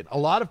Lincoln. A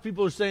lot of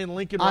people are saying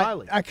Lincoln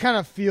Riley. I kind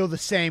of feel the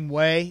same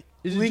way.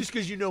 Is it just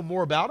because you know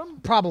more about him?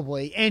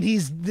 Probably. And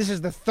this is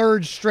the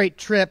third straight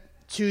trip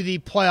to the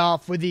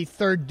playoff with the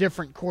third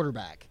different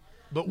quarterback.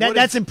 But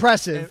that's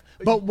impressive.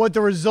 But what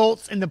the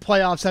results in the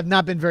playoffs have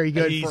not been very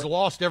good. He's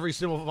lost every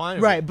single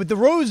final. Right, but the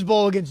Rose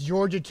Bowl against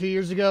Georgia 2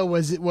 years ago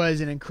was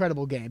an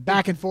incredible game.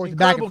 Back and forth,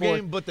 back and forth.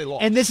 Incredible game, but they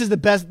lost. And this is the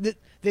best.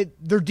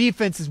 Their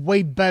defense is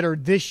way better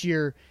this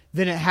year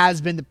than it has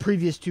been the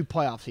previous 2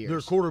 playoff years. Their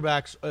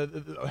quarterbacks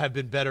have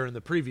been better in the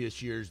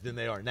previous years than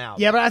they are now.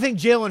 Yeah, but I think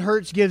Jalen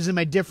Hurts gives them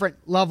a different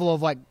level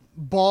of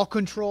ball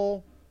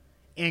control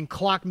and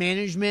clock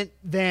management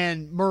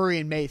than Murray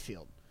and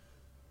Mayfield.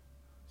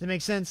 Does that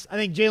make sense? I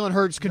think Jalen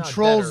Hurts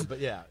controls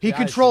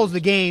controls the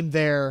game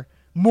there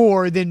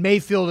more than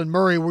Mayfield and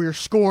Murray, where you're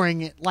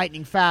scoring it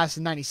lightning fast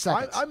in 90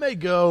 seconds. I may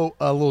go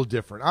a little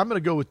different. I'm going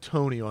to go with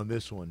Tony on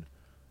this one.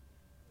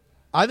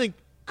 I think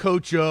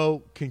Coach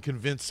O can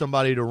convince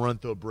somebody to run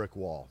through a brick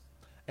wall.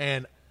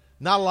 And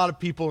not a lot of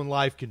people in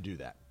life can do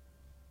that.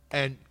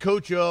 And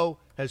Coach O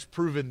has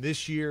proven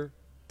this year,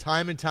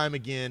 time and time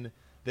again,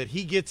 that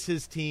he gets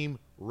his team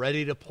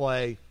ready to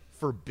play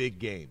for big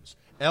games.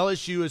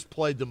 LSU has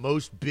played the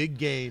most big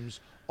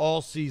games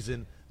all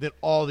season than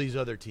all these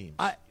other teams.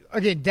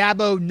 Again,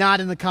 Dabo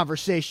not in the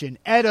conversation.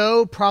 Ed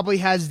O probably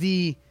has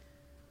the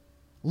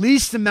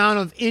least amount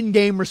of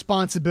in-game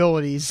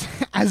responsibilities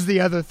as the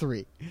other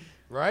 3.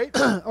 Right?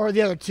 Or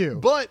the other 2.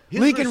 But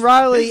Lincoln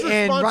Riley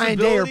and Ryan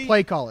Day are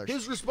play callers.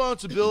 His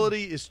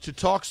responsibility is to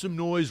talk some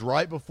noise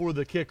right before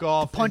the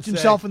kickoff. Punch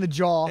himself in the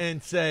jaw.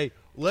 And say,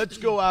 let's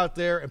go out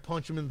there and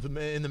punch him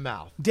in the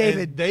mouth.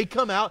 David. And they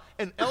come out,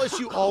 and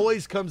LSU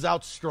always comes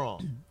out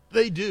strong.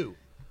 They do.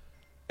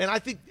 And I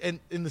think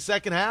in the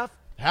second half,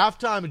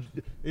 halftime,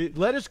 he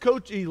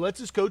lets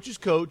his coaches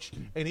coach,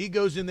 and he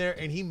goes in there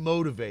and he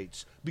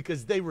motivates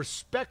because they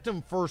respect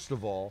him first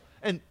of all,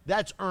 and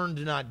that's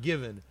earned, not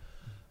given.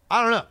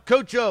 I don't know.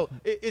 Coach O,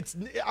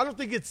 I don't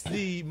think it's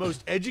the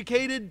most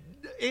educated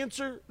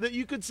answer that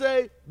you could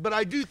say, but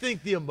I do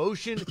think the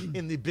emotion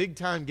in the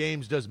big-time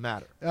games does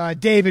matter.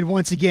 David,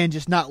 once again,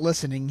 just not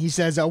listening. He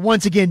says,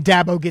 once again,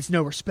 Dabo gets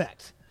no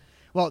respect.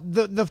 Well,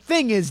 the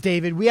thing is,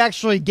 David, we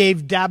actually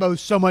gave Dabo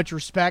so much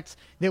respect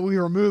that we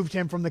removed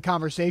him from the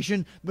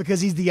conversation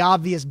because he's the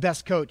obvious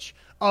best coach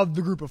of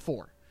the group of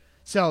 4.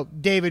 So,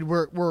 David,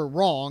 we're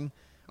wrong.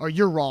 Or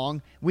you're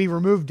wrong. We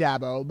removed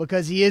Dabo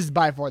because he is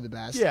by far the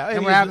best. Yeah,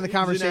 and we're having the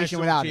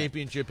conversation without him.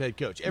 Championship head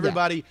coach.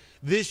 Everybody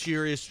this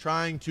year is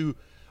trying to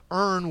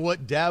earn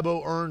what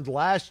Dabo earned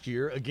last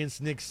year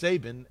against Nick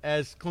Saban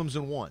as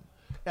Clemson won.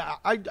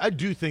 I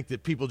do think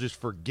that people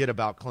just forget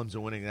about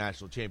Clemson winning the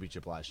national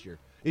championship last year.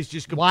 It's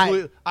just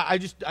completely. I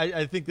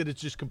think that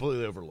it's just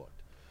completely overlooked.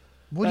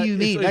 What do you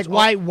mean?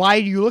 Why are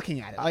you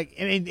looking at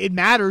it? It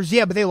matters,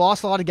 yeah, but they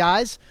lost a lot of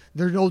guys.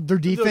 Their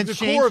defense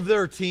changed. The core of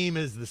their team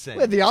is the same.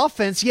 Well, the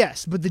offense,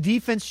 yes, but the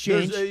defense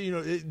changed.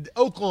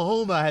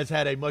 Oklahoma has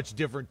had a much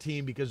different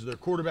team because of their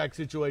quarterback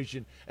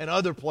situation and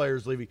other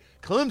players leaving.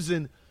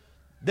 Clemson,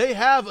 they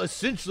have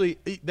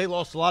they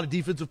lost a lot of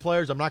defensive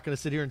players. I'm not going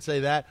to sit here and say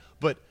that,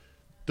 but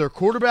their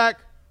quarterback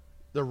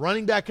Their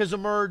running back has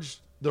emerged.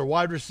 Their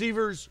wide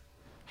receivers.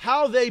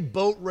 How they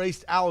boat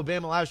raced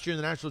Alabama last year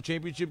in the national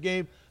championship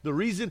game, the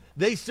reason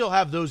they still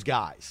have those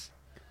guys.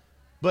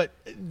 But,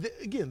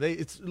 again,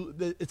 it's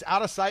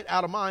out of sight,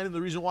 out of mind, and the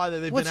reason why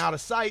they've been out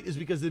of sight is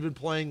because they've been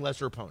playing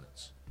lesser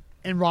opponents.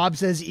 And Rob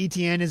says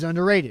ETN is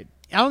underrated.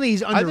 I don't think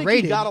he's underrated. I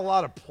think he got a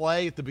lot of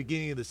play at the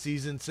beginning of the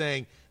season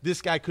saying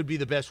this guy could be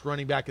the best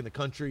running back in the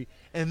country,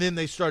 and then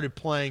they started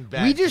playing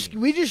bad teams.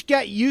 We just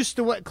got used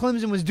to what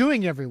Clemson was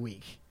doing every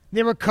week.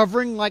 They were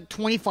covering like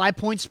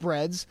 25-point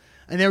spreads,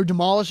 and they were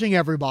demolishing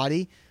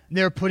everybody. And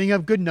they were putting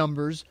up good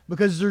numbers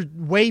because they're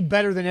way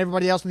better than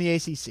everybody else in the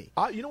ACC.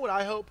 You know what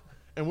I hope?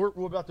 And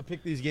we're about to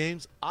pick these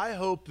games. I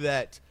hope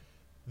that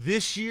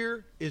this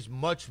year is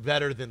much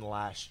better than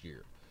last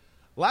year.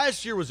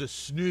 Last year was a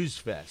snooze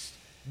fest.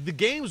 The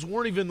games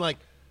weren't even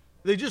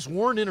they just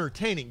weren't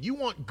entertaining. You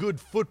want good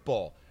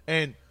football.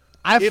 And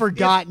I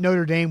forgot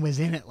Notre Dame was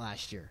in it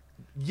last year.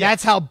 Yes.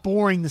 That's how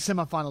boring the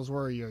semifinals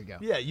were a year ago.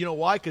 Yeah, you know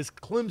why? Because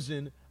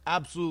Clemson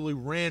absolutely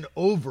ran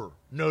over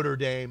Notre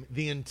Dame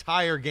the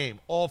entire game,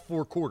 all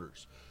 4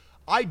 quarters.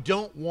 I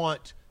don't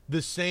want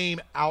the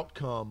same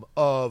outcome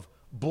of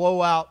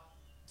blowout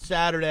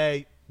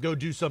Saturday, go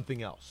do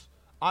something else.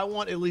 I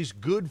want at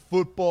least good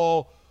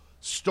football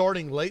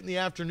starting late in the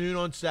afternoon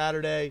on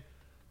Saturday.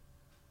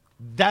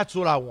 That's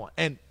what I want.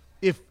 And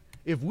if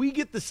we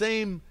get the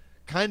same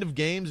kind of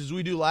games as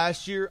we do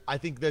last year, I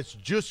think that's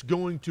just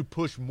going to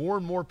push more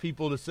and more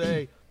people to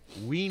say,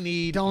 we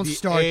need the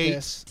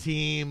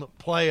 8-team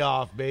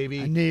playoff,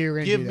 baby. I knew you were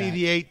going to Give me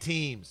the 8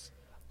 teams.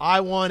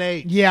 I want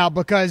 8. Yeah,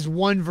 because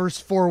 1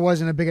 versus 4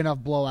 wasn't a big enough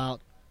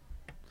blowout.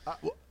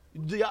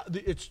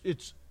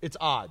 It's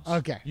odds.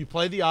 Okay. You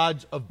play the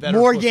odds of better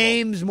more football.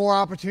 games, more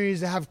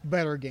opportunities to have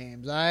better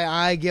games.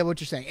 I get what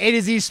you're saying. A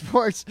to Z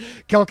Sports.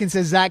 Kelkin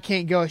says Zach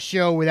can't go a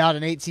show without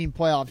an 8-team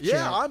playoff.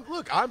 Yeah,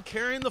 I'm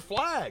carrying the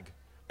flag.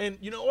 And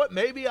you know what?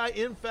 Maybe I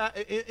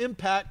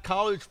impact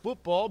college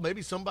football.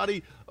 Maybe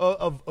somebody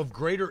of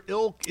greater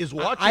ilk is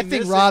watching I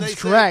think this Rob's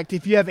correct.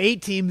 If you have 8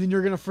 teams, then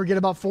you're going to forget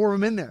about 4 of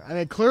them in there. I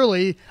mean,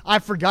 clearly, I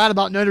forgot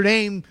about Notre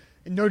Dame.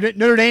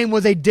 Notre Dame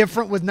was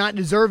not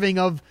deserving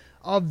of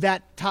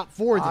that top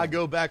 4. Then. I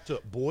go back to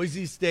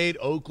Boise State,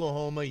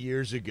 Oklahoma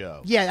years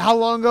ago. Yeah, how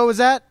long ago was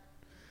that?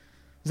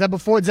 Was that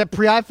before? Is that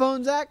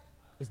pre-iPhone, Zach?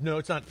 No,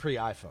 it's not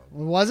pre-iPhone.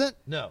 Was it?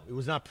 No, it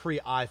was not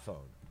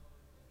pre-iPhone.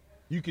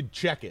 You could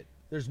check it.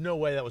 There's no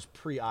way that was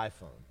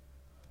pre-iPhone.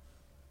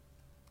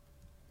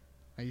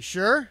 Are you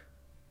sure?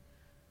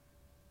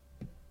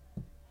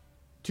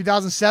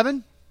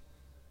 2007?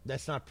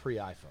 That's not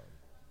pre-iPhone.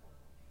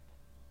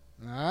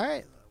 All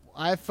right.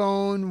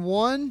 iPhone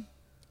 1?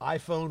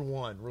 iPhone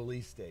 1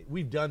 release date.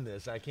 We've done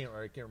this. I can't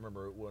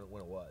remember when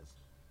it was.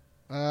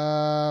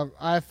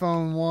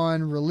 iPhone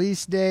 1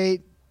 release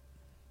date.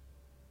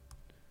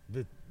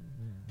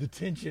 The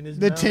tension is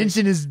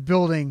tension is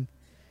building.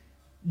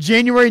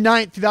 January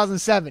 9th,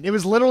 2007. It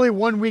was literally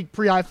 1 week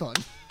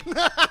pre-iPhone.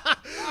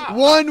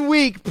 1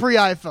 week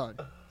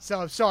pre-iPhone.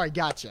 So, sorry,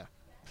 gotcha.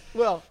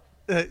 Well,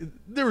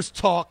 there was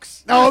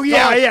talks. Oh,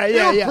 yeah.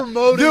 They were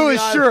promoting the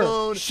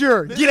iPhone.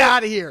 Sure. Get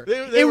out of here.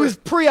 It was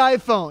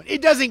pre-iPhone.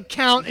 It doesn't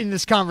count in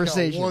this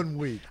conversation. No, 1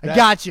 week. I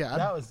gotcha.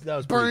 That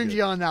was burned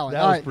you on that one.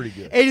 That was pretty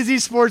good. A to Z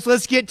Sports,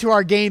 let's get to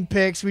our game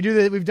picks.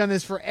 We've done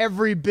this for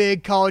every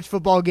big college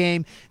football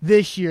game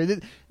this year.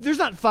 There's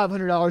not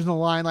 $500 on the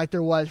line like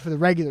there was for the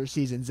regular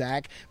season,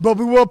 Zach, but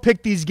we will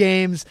pick these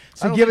games.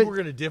 So I don't think we're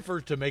going to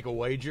differ to make a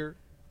wager.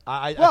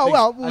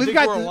 We've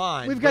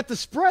got the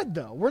spread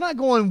though. We're not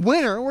going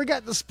winner. We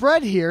got the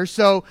spread here.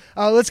 So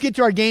let's get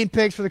to our game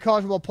picks for the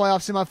college football playoff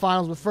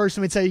semifinals. But first,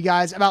 let me tell you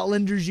guys about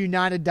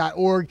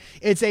LendersUnited.org.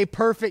 It's a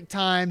perfect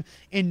time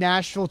in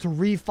Nashville to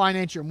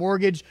refinance your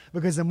mortgage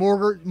because the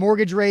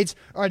mortgage rates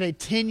are at a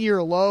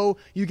 10-year low.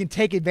 You can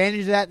take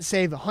advantage of that and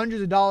save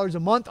hundreds of dollars a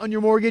month on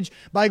your mortgage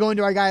by going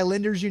to our guy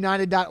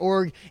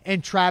LendersUnited.org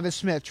and Travis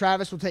Smith.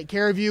 Travis will take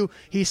care of you.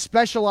 He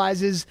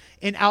specializes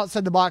in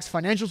outside-the-box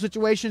financial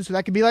situations, so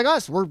that could be like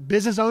us. We're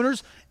business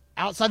owners.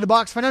 Outside the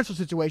box financial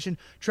situation.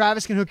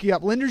 Travis can hook you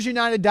up.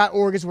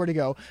 LendersUnited.org is where to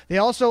go. They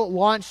also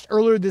launched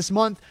earlier this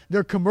month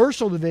their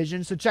commercial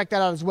division, so check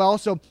that out as well.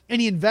 So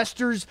any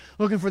investors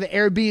looking for the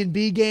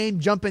Airbnb game,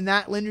 jump in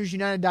that.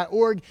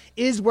 LendersUnited.org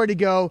is where to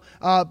go.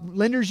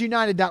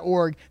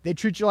 LendersUnited.org. They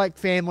treat you like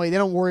family. They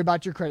don't worry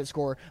about your credit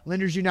score.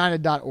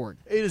 LendersUnited.org.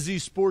 A to Z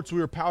Sports,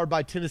 we are powered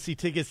by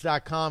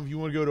TennesseeTickets.com. If you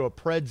want to go to a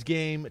Preds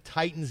game, a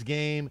Titans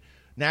game,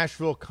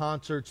 Nashville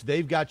concerts,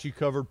 they've got you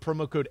covered.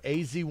 Promo code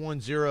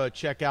AZ10 at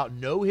checkout.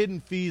 No hidden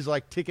fees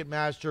like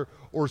Ticketmaster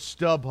or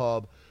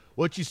StubHub.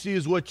 What you see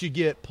is what you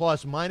get,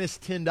 plus minus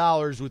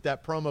 $10 with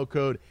that promo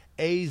code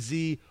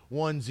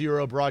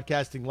AZ10,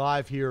 broadcasting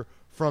live here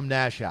from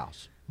Nash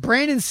House.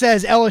 Brandon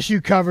says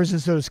LSU covers,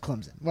 and so does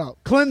Clemson. Well,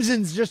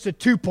 Clemson's just a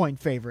 2-point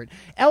favorite.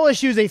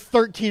 LSU's a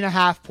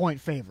 13.5-point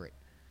favorite.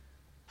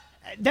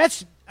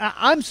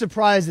 I'm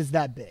surprised it's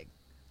that big.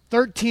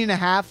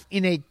 13.5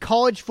 in a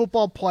college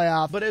football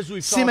playoff but as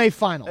we've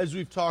semifinal. As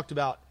we've talked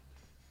about,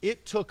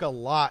 it took a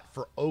lot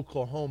for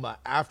Oklahoma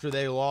after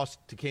they lost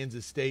to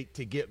Kansas State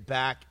to get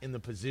back in the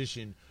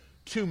position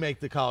to make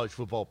the college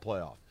football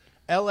playoff.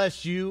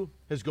 LSU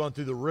has gone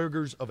through the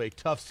rigors of a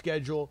tough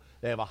schedule.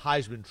 They have a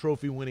Heisman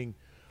Trophy winning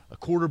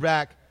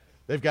quarterback.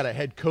 They've got a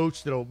head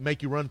coach that'll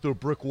make you run through a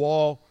brick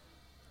wall.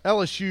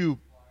 LSU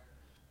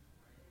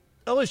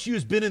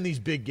has been in these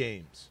big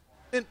games.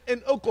 And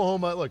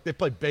Oklahoma, look, they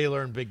played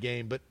Baylor in a big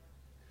game, but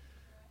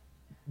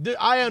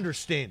I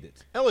understand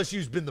it.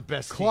 LSU's been the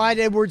best Clyde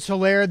team.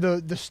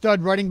 Edwards-Helaire, the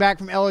stud running back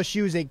from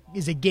LSU,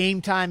 is a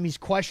game time. He's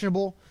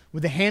questionable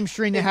with the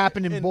hamstring that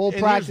happened in bowl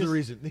practice.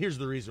 Here's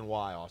the reason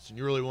why, Austin.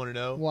 You really want to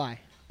know? Why?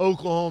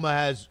 Oklahoma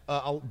has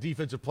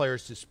defensive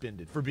players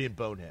suspended for being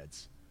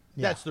boneheads.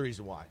 Yeah. That's the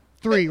reason why.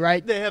 3,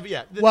 right? They have,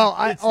 yeah. Well,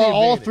 are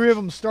all 3 of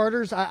them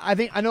starters?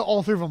 I know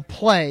all 3 of them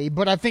play,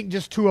 but I think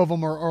just 2 of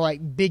them are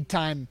like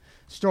big-time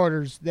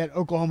starters that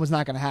Oklahoma's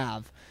not going to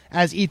have,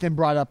 as Ethan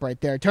brought up right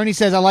there. Tony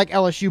says, I like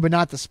LSU, but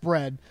not the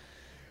spread.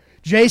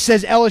 Jay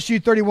says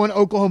LSU 31,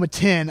 Oklahoma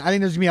 10. I think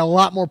there's going to be a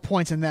lot more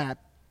points than that.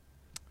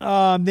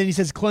 Then he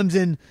says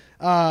Clemson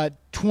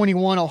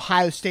 21,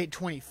 Ohio State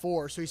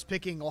 24. So he's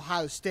picking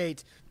Ohio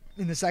State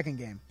in the second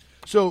game.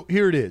 So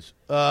here it is.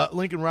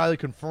 Lincoln Riley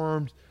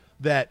confirmed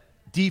that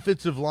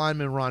defensive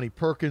lineman Ronnie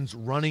Perkins,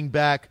 running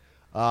back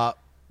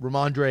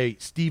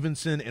Ramondre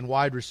Stevenson, and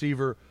wide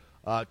receiver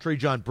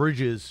Trajan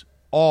Bridges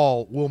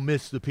all will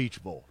miss the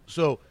Peach Bowl.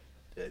 So,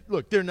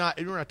 look, we're not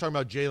talking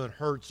about Jalen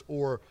Hurts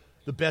or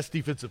the best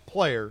defensive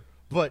player,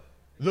 but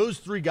those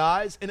 3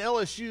 guys, and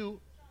LSU,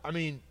 I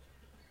mean,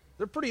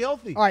 they're pretty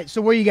healthy. All right,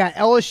 so what you got,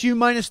 LSU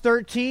minus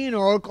 13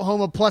 or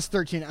Oklahoma plus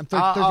 13? I'm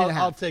 13.5.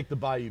 I'll take the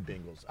Bayou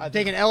Bengals. I'm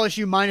taking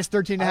LSU minus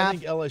 13.5? I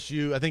think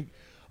LSU,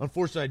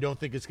 unfortunately, I don't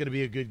think it's going to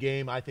be a good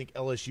game. I think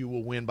LSU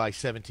will win by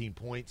 17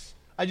 points.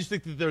 I just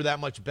think that they're that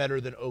much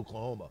better than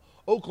Oklahoma.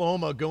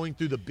 Oklahoma going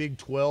through the Big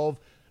 12,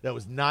 that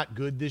was not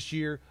good this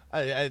year.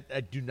 I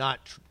do not.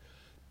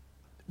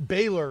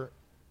 Baylor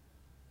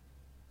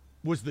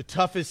was the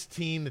toughest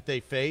team that they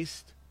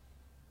faced.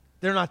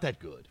 They're not that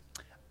good.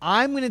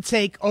 I'm going to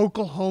take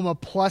Oklahoma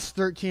plus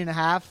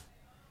 13.5.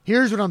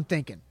 Here's what I'm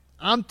thinking.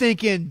 I'm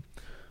thinking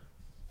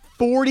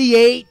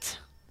 48-35.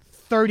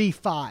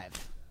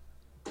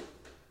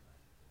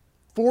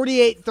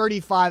 48-35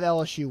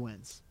 LSU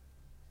wins.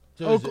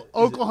 So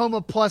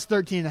Oklahoma plus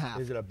 13.5.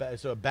 Is it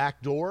a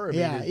back door?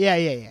 Yeah.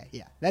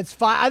 That's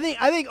fine.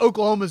 I think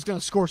Oklahoma's going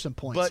to score some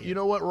points. But here. You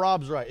know what?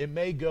 Rob's right. It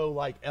may go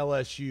like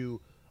LSU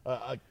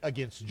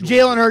against Georgia.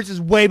 Jalen Hurts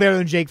is way better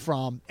than Jake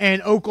Fromm,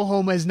 and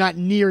Oklahoma is not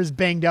near as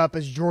banged up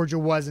as Georgia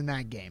was in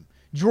that game.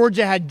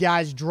 Georgia had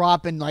guys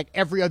dropping like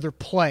every other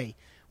play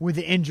with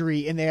the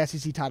injury in the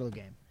SEC title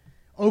game.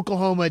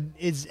 Oklahoma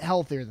is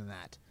healthier than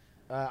that.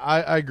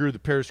 I agree with the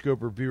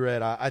Periscoper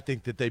B-Red. I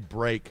think that they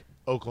break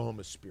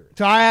Oklahoma's spirit.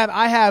 So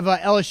I have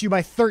LSU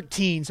by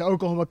 13, so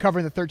Oklahoma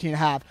covering the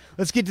 13.5.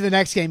 Let's get to the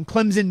next game.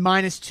 Clemson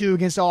minus 2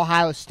 against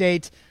Ohio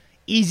State.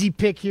 Easy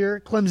pick here.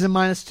 Clemson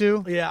minus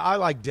 2. Yeah, I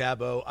like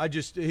Dabo.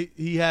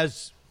 He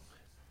has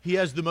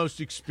the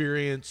most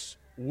experience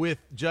with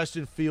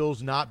Justin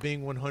Fields not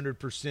being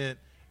 100%,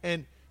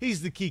 and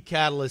he's the key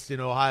catalyst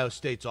in Ohio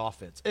State's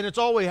offense. And it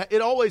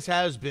always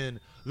has been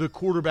the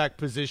quarterback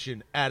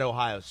position at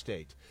Ohio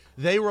State.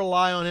 They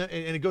rely on him,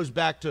 and it goes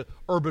back to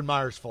Urban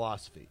Meyer's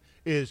philosophy.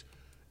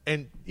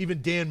 And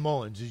even Dan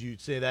Mullins, as you'd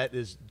say that,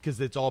 is because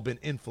it's all been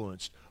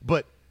influenced.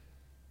 But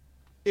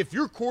if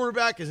your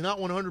quarterback is not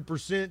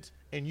 100%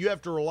 and you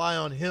have to rely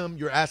on him,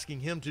 you're asking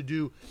him to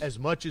do as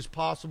much as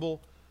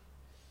possible,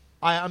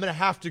 I'm going to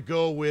have to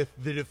go with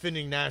the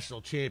defending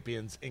national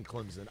champions in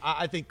Clemson.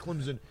 I think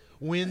Clemson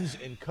wins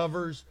and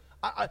covers.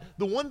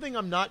 The one thing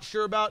I'm not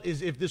sure about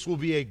is if this will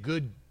be a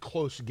good,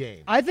 close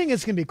game. I think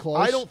it's going to be close.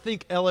 I don't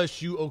think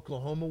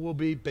LSU-Oklahoma will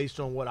be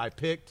based on what I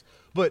picked,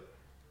 but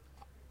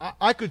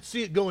I could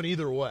see it going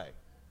either way.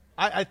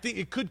 I think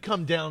it could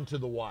come down to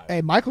the wire.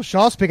 Hey, Michael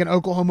Shaw's picking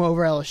Oklahoma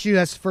over LSU.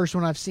 That's the first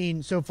one I've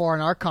seen so far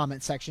in our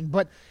comment section.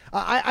 But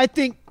I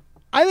think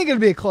it'll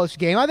be a close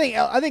game. I think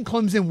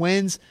Clemson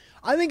wins.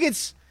 I think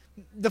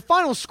the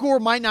final score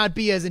might not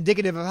be as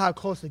indicative of how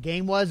close the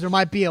game was. There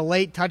might be a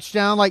late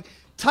touchdown. Like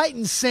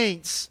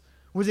Titans-Saints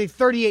was a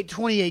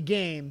 38-28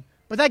 game,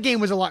 but that game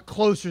was a lot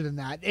closer than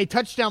that. A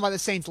touchdown by the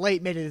Saints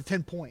late made it a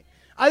 10-point.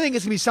 I think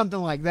it's going to be something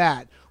like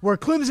that, where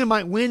Clemson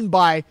might win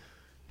by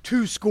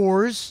 2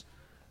 scores,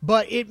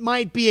 but it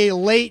might be a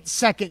late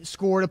second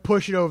score to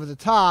push it over the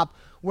top,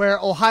 where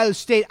Ohio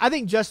State, I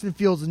think Justin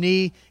Fields'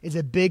 knee is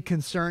a big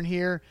concern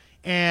here,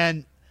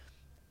 and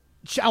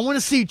I want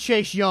to see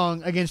Chase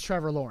Young against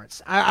Trevor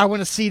Lawrence. I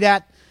want to see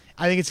that.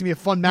 I think it's going to be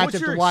a fun matchup to watch.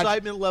 What's your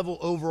excitement level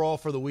overall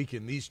for the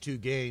weekend, these 2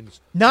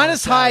 games? Not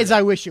as high as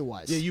I wish it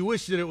was. Yeah, you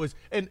wish that it was.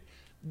 And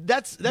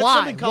that's Why?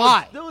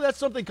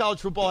 something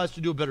college football has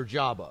to do a better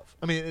job of.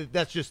 I mean,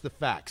 that's just the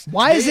facts.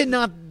 Why is it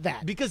not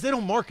that? Because they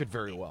don't market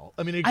very well.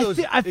 I mean, it I goes.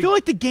 feel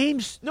like the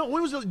games. No,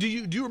 when was do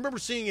you remember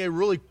seeing a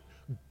really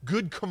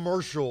good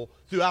commercial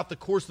throughout the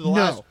course of the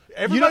last?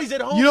 Everybody's at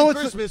home for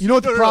Christmas. You know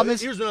what the problem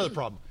is? Here's another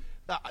problem.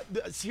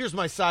 Here's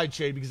my side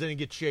shade because I didn't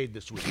get shade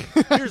this week.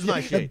 Here's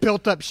my shade.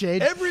 Built up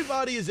shade.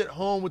 Everybody is at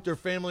home with their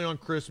family on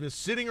Christmas,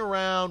 sitting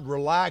around,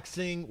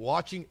 relaxing,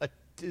 watching a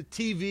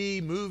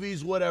TV,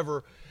 movies,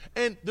 whatever.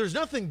 And there's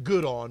nothing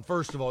good on,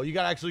 first of all. You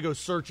got to actually go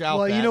search out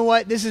Well, that. you know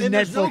what? This is And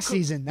Netflix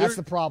season. That's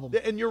the problem.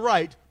 And you're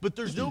right. But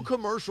there's no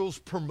commercials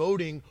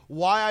promoting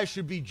why I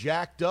should be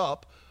jacked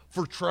up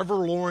for Trevor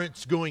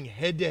Lawrence going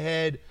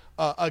head-to-head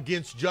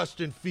against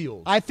Justin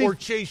Fields. Or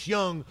Chase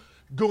Young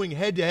going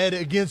head-to-head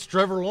against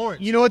Trevor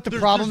Lawrence. You know what the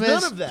problem is?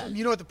 None of that.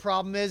 You know what the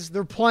problem is?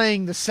 They're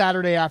playing the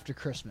Saturday after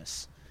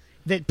Christmas.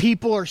 That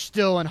people are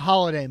still in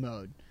holiday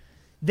mode.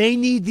 They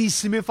need these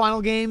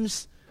semifinal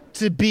games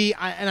to be,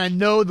 and I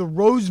know the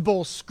Rose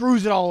Bowl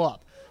screws it all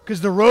up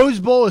because the Rose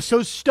Bowl is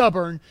so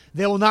stubborn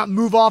they will not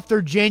move off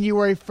their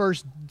January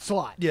 1st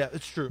slot. Yeah,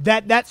 it's true.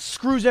 That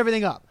screws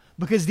everything up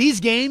because these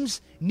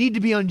games need to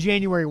be on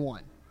January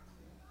 1.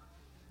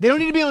 They don't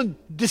need to be on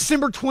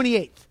December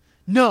 28th.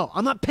 No,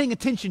 I'm not paying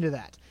attention to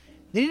that.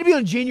 They need to be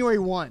on January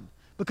 1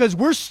 because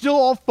we're still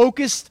all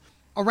focused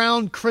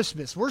around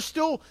Christmas. We're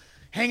still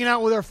hanging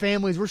out with our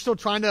families. We're still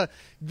trying to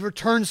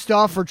return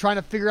stuff or trying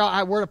to figure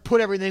out where to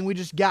put everything we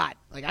just got.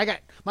 Like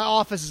my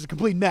office is a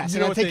complete mess. I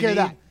got to take care of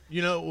that.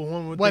 You know,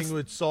 one thing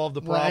would solve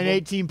the problem. An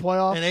 18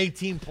 playoff? An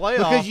 18 playoff.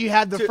 Because you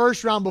had the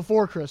first round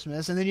before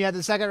Christmas, and then you had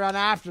the second round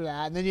after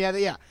that, and then you had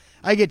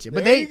I get you.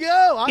 But there you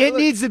go. It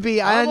needs to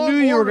be. I knew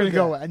you were going to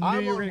go. I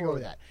knew you were going to go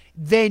with that.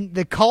 Then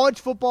the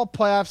college football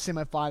playoff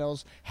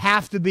semifinals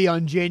have to be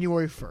on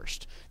January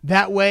 1st.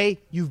 That way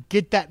you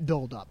get that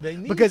build up.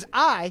 Because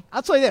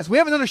I'll tell you this, we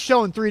haven't done a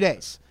show in 3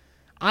 days.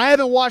 I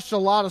haven't watched a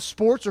lot of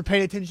sports or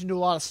paid attention to a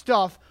lot of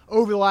stuff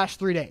over the last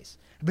 3 days.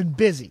 I've been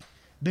busy,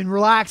 been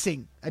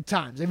relaxing at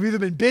times. I've either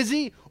been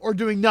busy or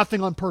doing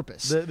nothing on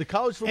purpose. The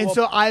college football, and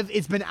so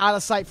it's been out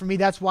of sight for me.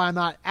 That's why I'm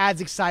not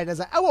as excited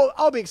as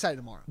I'll be excited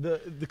tomorrow.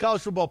 The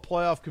college football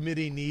playoff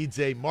committee needs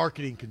a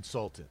marketing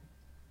consultant.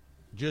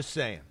 Just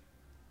saying,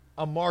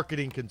 a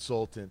marketing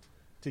consultant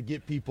to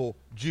get people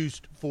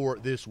juiced for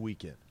this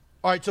weekend.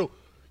 All right, so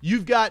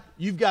you've got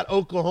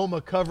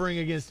Oklahoma covering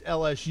against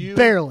LSU.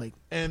 Barely.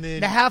 And then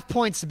the half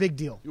point's a big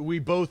deal. We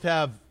both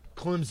have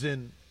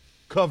Clemson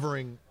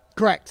covering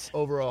correct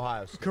over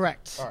Ohio State.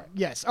 Correct. All right.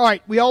 Yes. All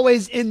right. We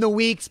always end the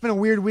week. It's been a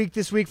weird week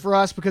this week for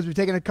us because we've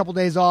taken a couple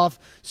days off.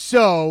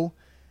 So,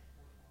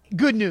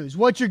 good news.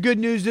 What's your good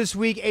news this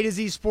week? A to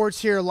Z Sports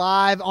here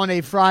live on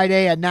a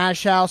Friday at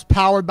Nash House,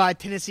 powered by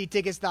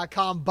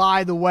TennesseeTickets.com.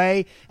 By the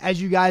way,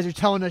 as you guys are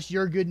telling us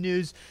your good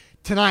news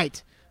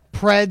tonight,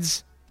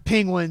 Preds,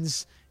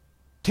 Penguins,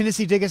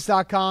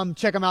 TennesseeTickets.com.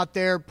 Check them out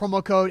there.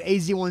 Promo code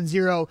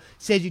AZ10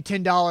 saves you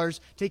 $10.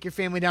 Take your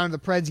family down to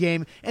the Preds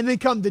game, and then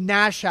come to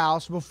Nash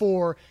House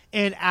before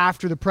and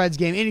after the Preds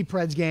game. Any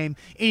Preds game,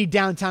 any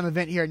downtown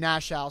event here at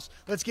Nash House.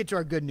 Let's get to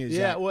our good news.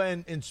 Yeah,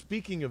 well, and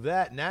speaking of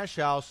that, Nash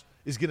House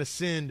is going to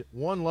send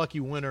one lucky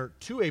winner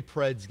to a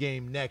Preds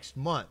game next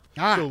month.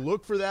 So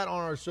look for that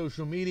on our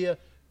social media.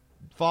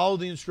 Follow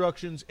the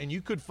instructions, and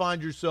you could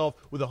find yourself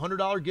with a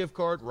 $100 gift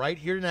card right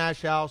here in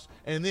Nash House,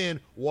 and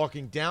then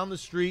walking down the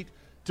street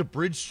to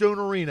Bridgestone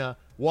Arena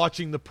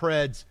watching the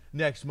Preds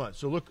next month.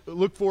 So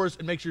look for us,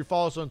 and make sure you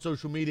follow us on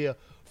social media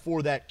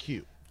for that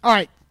cue. All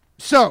right,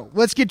 so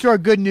let's get to our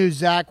good news,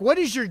 Zach. What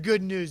is your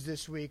good news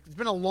this week? It's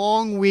been a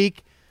long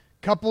week,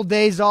 couple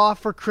days off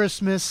for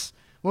Christmas.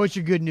 What's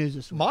your good news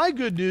this week? My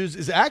good news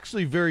is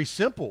actually very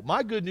simple.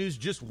 My good news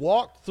just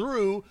walked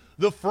through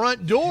the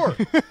front door.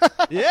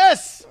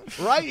 Yes,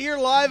 right here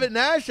live at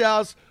Nash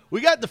House.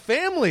 We got the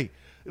family.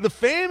 The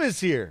fam is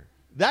here.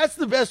 That's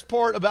the best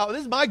part about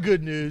this. Is my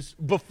good news.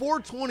 Before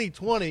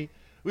 2020,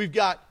 we've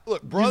got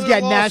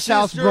brother-in-law, Nash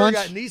House sister, brunch. we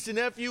got niece and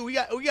nephew. We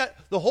got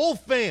the whole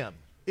fam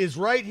is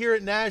right here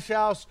at Nash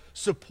House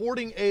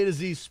supporting A to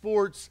Z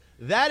Sports.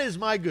 That is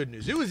my good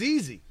news. It was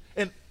easy.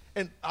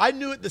 And I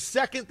knew it the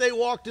second they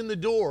walked in the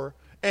door,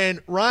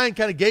 and Ryan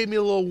kind of gave me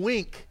a little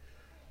wink,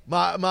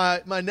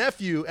 my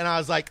nephew, and I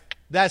was like,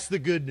 that's the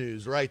good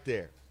news right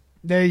there.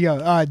 There you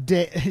go.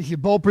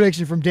 Bold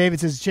prediction from David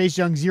says Chase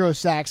Young 0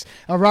 sacks.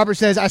 Robert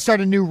says I start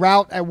a new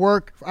route at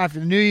work after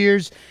the New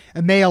Year's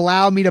and may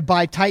allow me to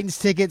buy Titans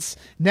tickets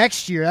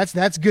next year.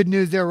 That's good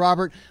news there,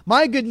 Robert.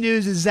 My good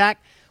news is, Zach,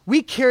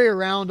 we carry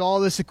around all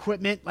this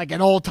equipment like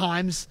at all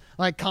times,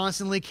 like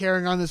constantly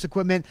carrying on this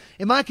equipment.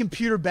 And my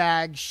computer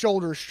bag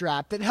shoulder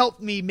strap that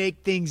helped me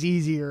make things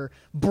easier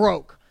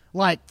broke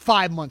like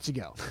 5 months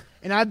ago.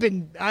 And I've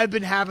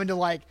been having to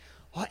like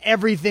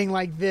everything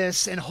like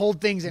this and hold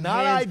things in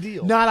hands.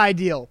 Not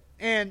ideal.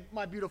 And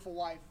my beautiful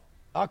wife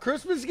A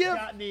Christmas gift?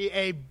 Got me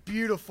a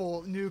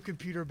beautiful new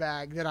computer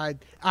bag that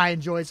I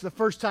enjoy. It's the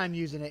first time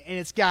using it, and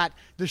it's got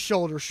the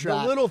shoulder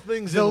strap. The little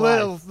things in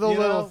life. The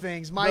little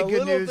things. My good news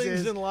is the little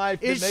things in life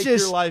that make just,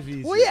 your life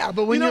easier. Well, yeah,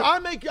 but when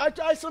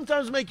I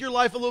sometimes make your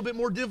life a little bit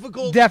more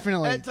difficult.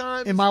 Definitely. At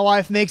times. And my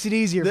wife makes it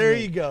easier There for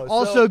me. you go.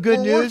 Also, so good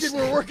news.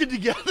 We're working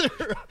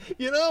together.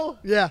 You know?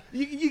 Yeah.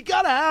 You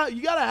gotta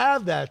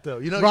have that though.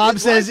 You know. Rob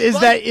says, is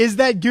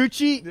that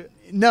Gucci?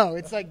 No,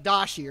 it's like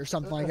dashi or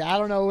something like that. I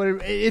don't know.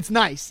 It's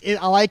nice.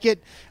 I like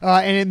it,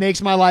 and it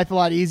makes my life a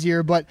lot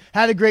easier. But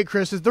had a great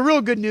Christmas. The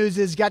real good news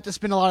is got to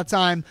spend a lot of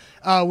time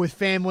with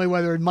family,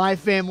 whether my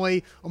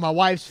family or my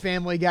wife's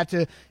family. Got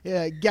to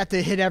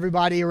hit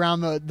everybody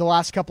around the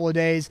last couple of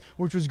days,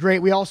 which was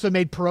great. We also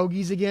made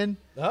pierogies again.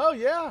 Oh,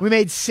 yeah. We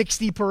made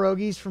 60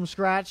 pierogies from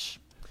scratch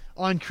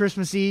on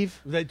Christmas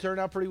Eve. They turned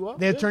out pretty well.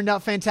 They turned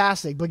out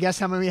fantastic. But guess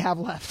how many we have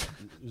left?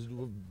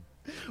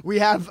 We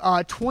have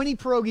 20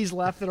 pierogies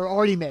left that are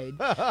already made.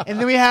 And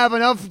then we have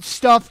enough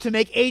stuff to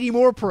make 80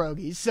 more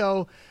pierogies.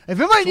 So if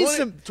anybody needs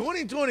some...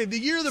 2020, the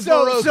year of the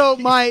pierogi. So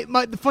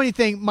the funny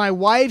thing, my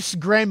wife's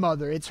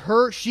grandmother,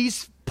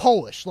 she's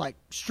Polish, like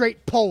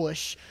straight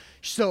Polish.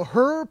 So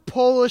her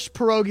Polish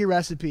pierogi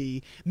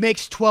recipe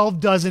makes 12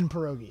 dozen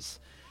pierogies.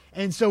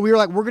 And so we were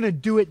like, we're going to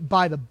do it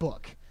by the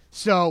book.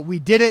 So we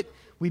did it.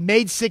 We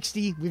made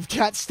 60. We've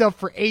got stuff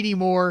for 80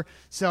 more.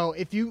 So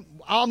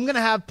I'm going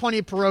to have plenty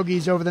of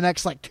pierogies over the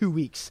next 2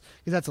 weeks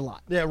because that's a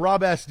lot. Yeah,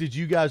 Rob asked, did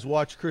you guys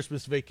watch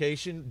Christmas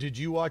Vacation? Did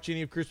you watch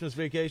any of Christmas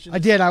Vacation? I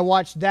did. I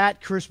watched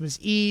that Christmas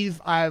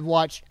Eve. I've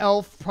watched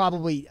Elf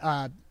probably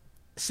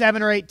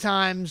 7 or 8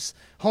 times.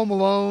 Home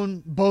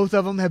Alone, both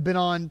of them have been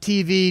on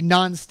TV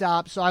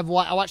nonstop. So I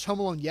watched Home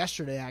Alone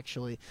yesterday,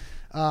 actually.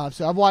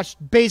 So I've watched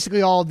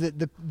basically all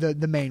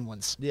the main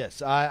ones.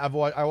 Yes, I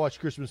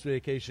watched Christmas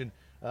Vacation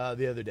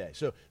the other day.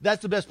 So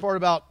that's the best part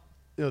about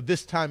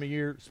this time of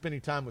year,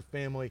 spending time with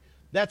family.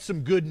 That's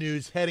some good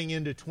news heading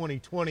into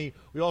 2020.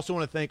 We also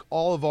want to thank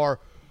all of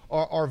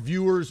our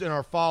viewers and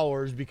our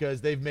followers because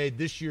they've made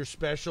this year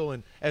special.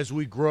 And as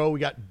we grow, we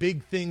got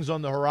big things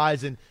on the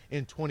horizon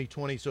in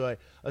 2020. So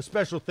a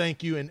special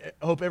thank you, and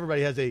I hope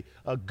everybody has a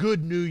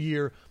good new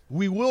year.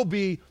 We will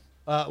be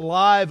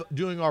live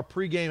doing our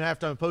pregame,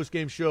 halftime,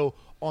 postgame show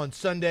on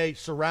Sunday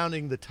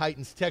surrounding the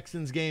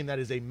Titans-Texans game. That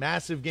is a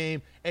massive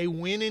game, a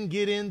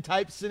win-and-get-in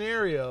type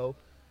scenario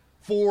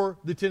for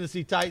the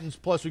Tennessee Titans.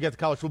 Plus, we got the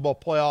college football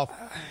playoff.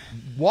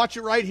 Watch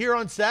it right here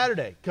on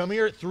Saturday. Come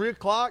here at 3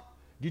 o'clock.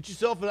 Get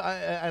yourself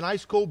an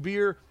ice-cold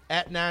beer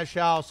at Nash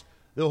House.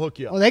 They'll hook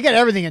you up. Well, they got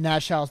everything at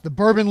Nash House. The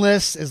bourbon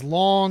list is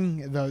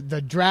long.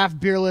 The draft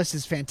beer list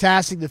is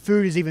fantastic. The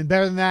food is even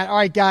better than that. All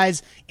right,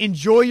 guys,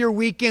 enjoy your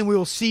weekend. We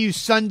will see you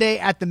Sunday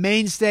at the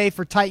Mainstay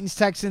for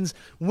Titans-Texans.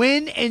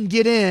 Win and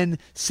get in.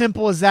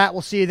 Simple as that.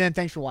 We'll see you then.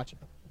 Thanks for watching.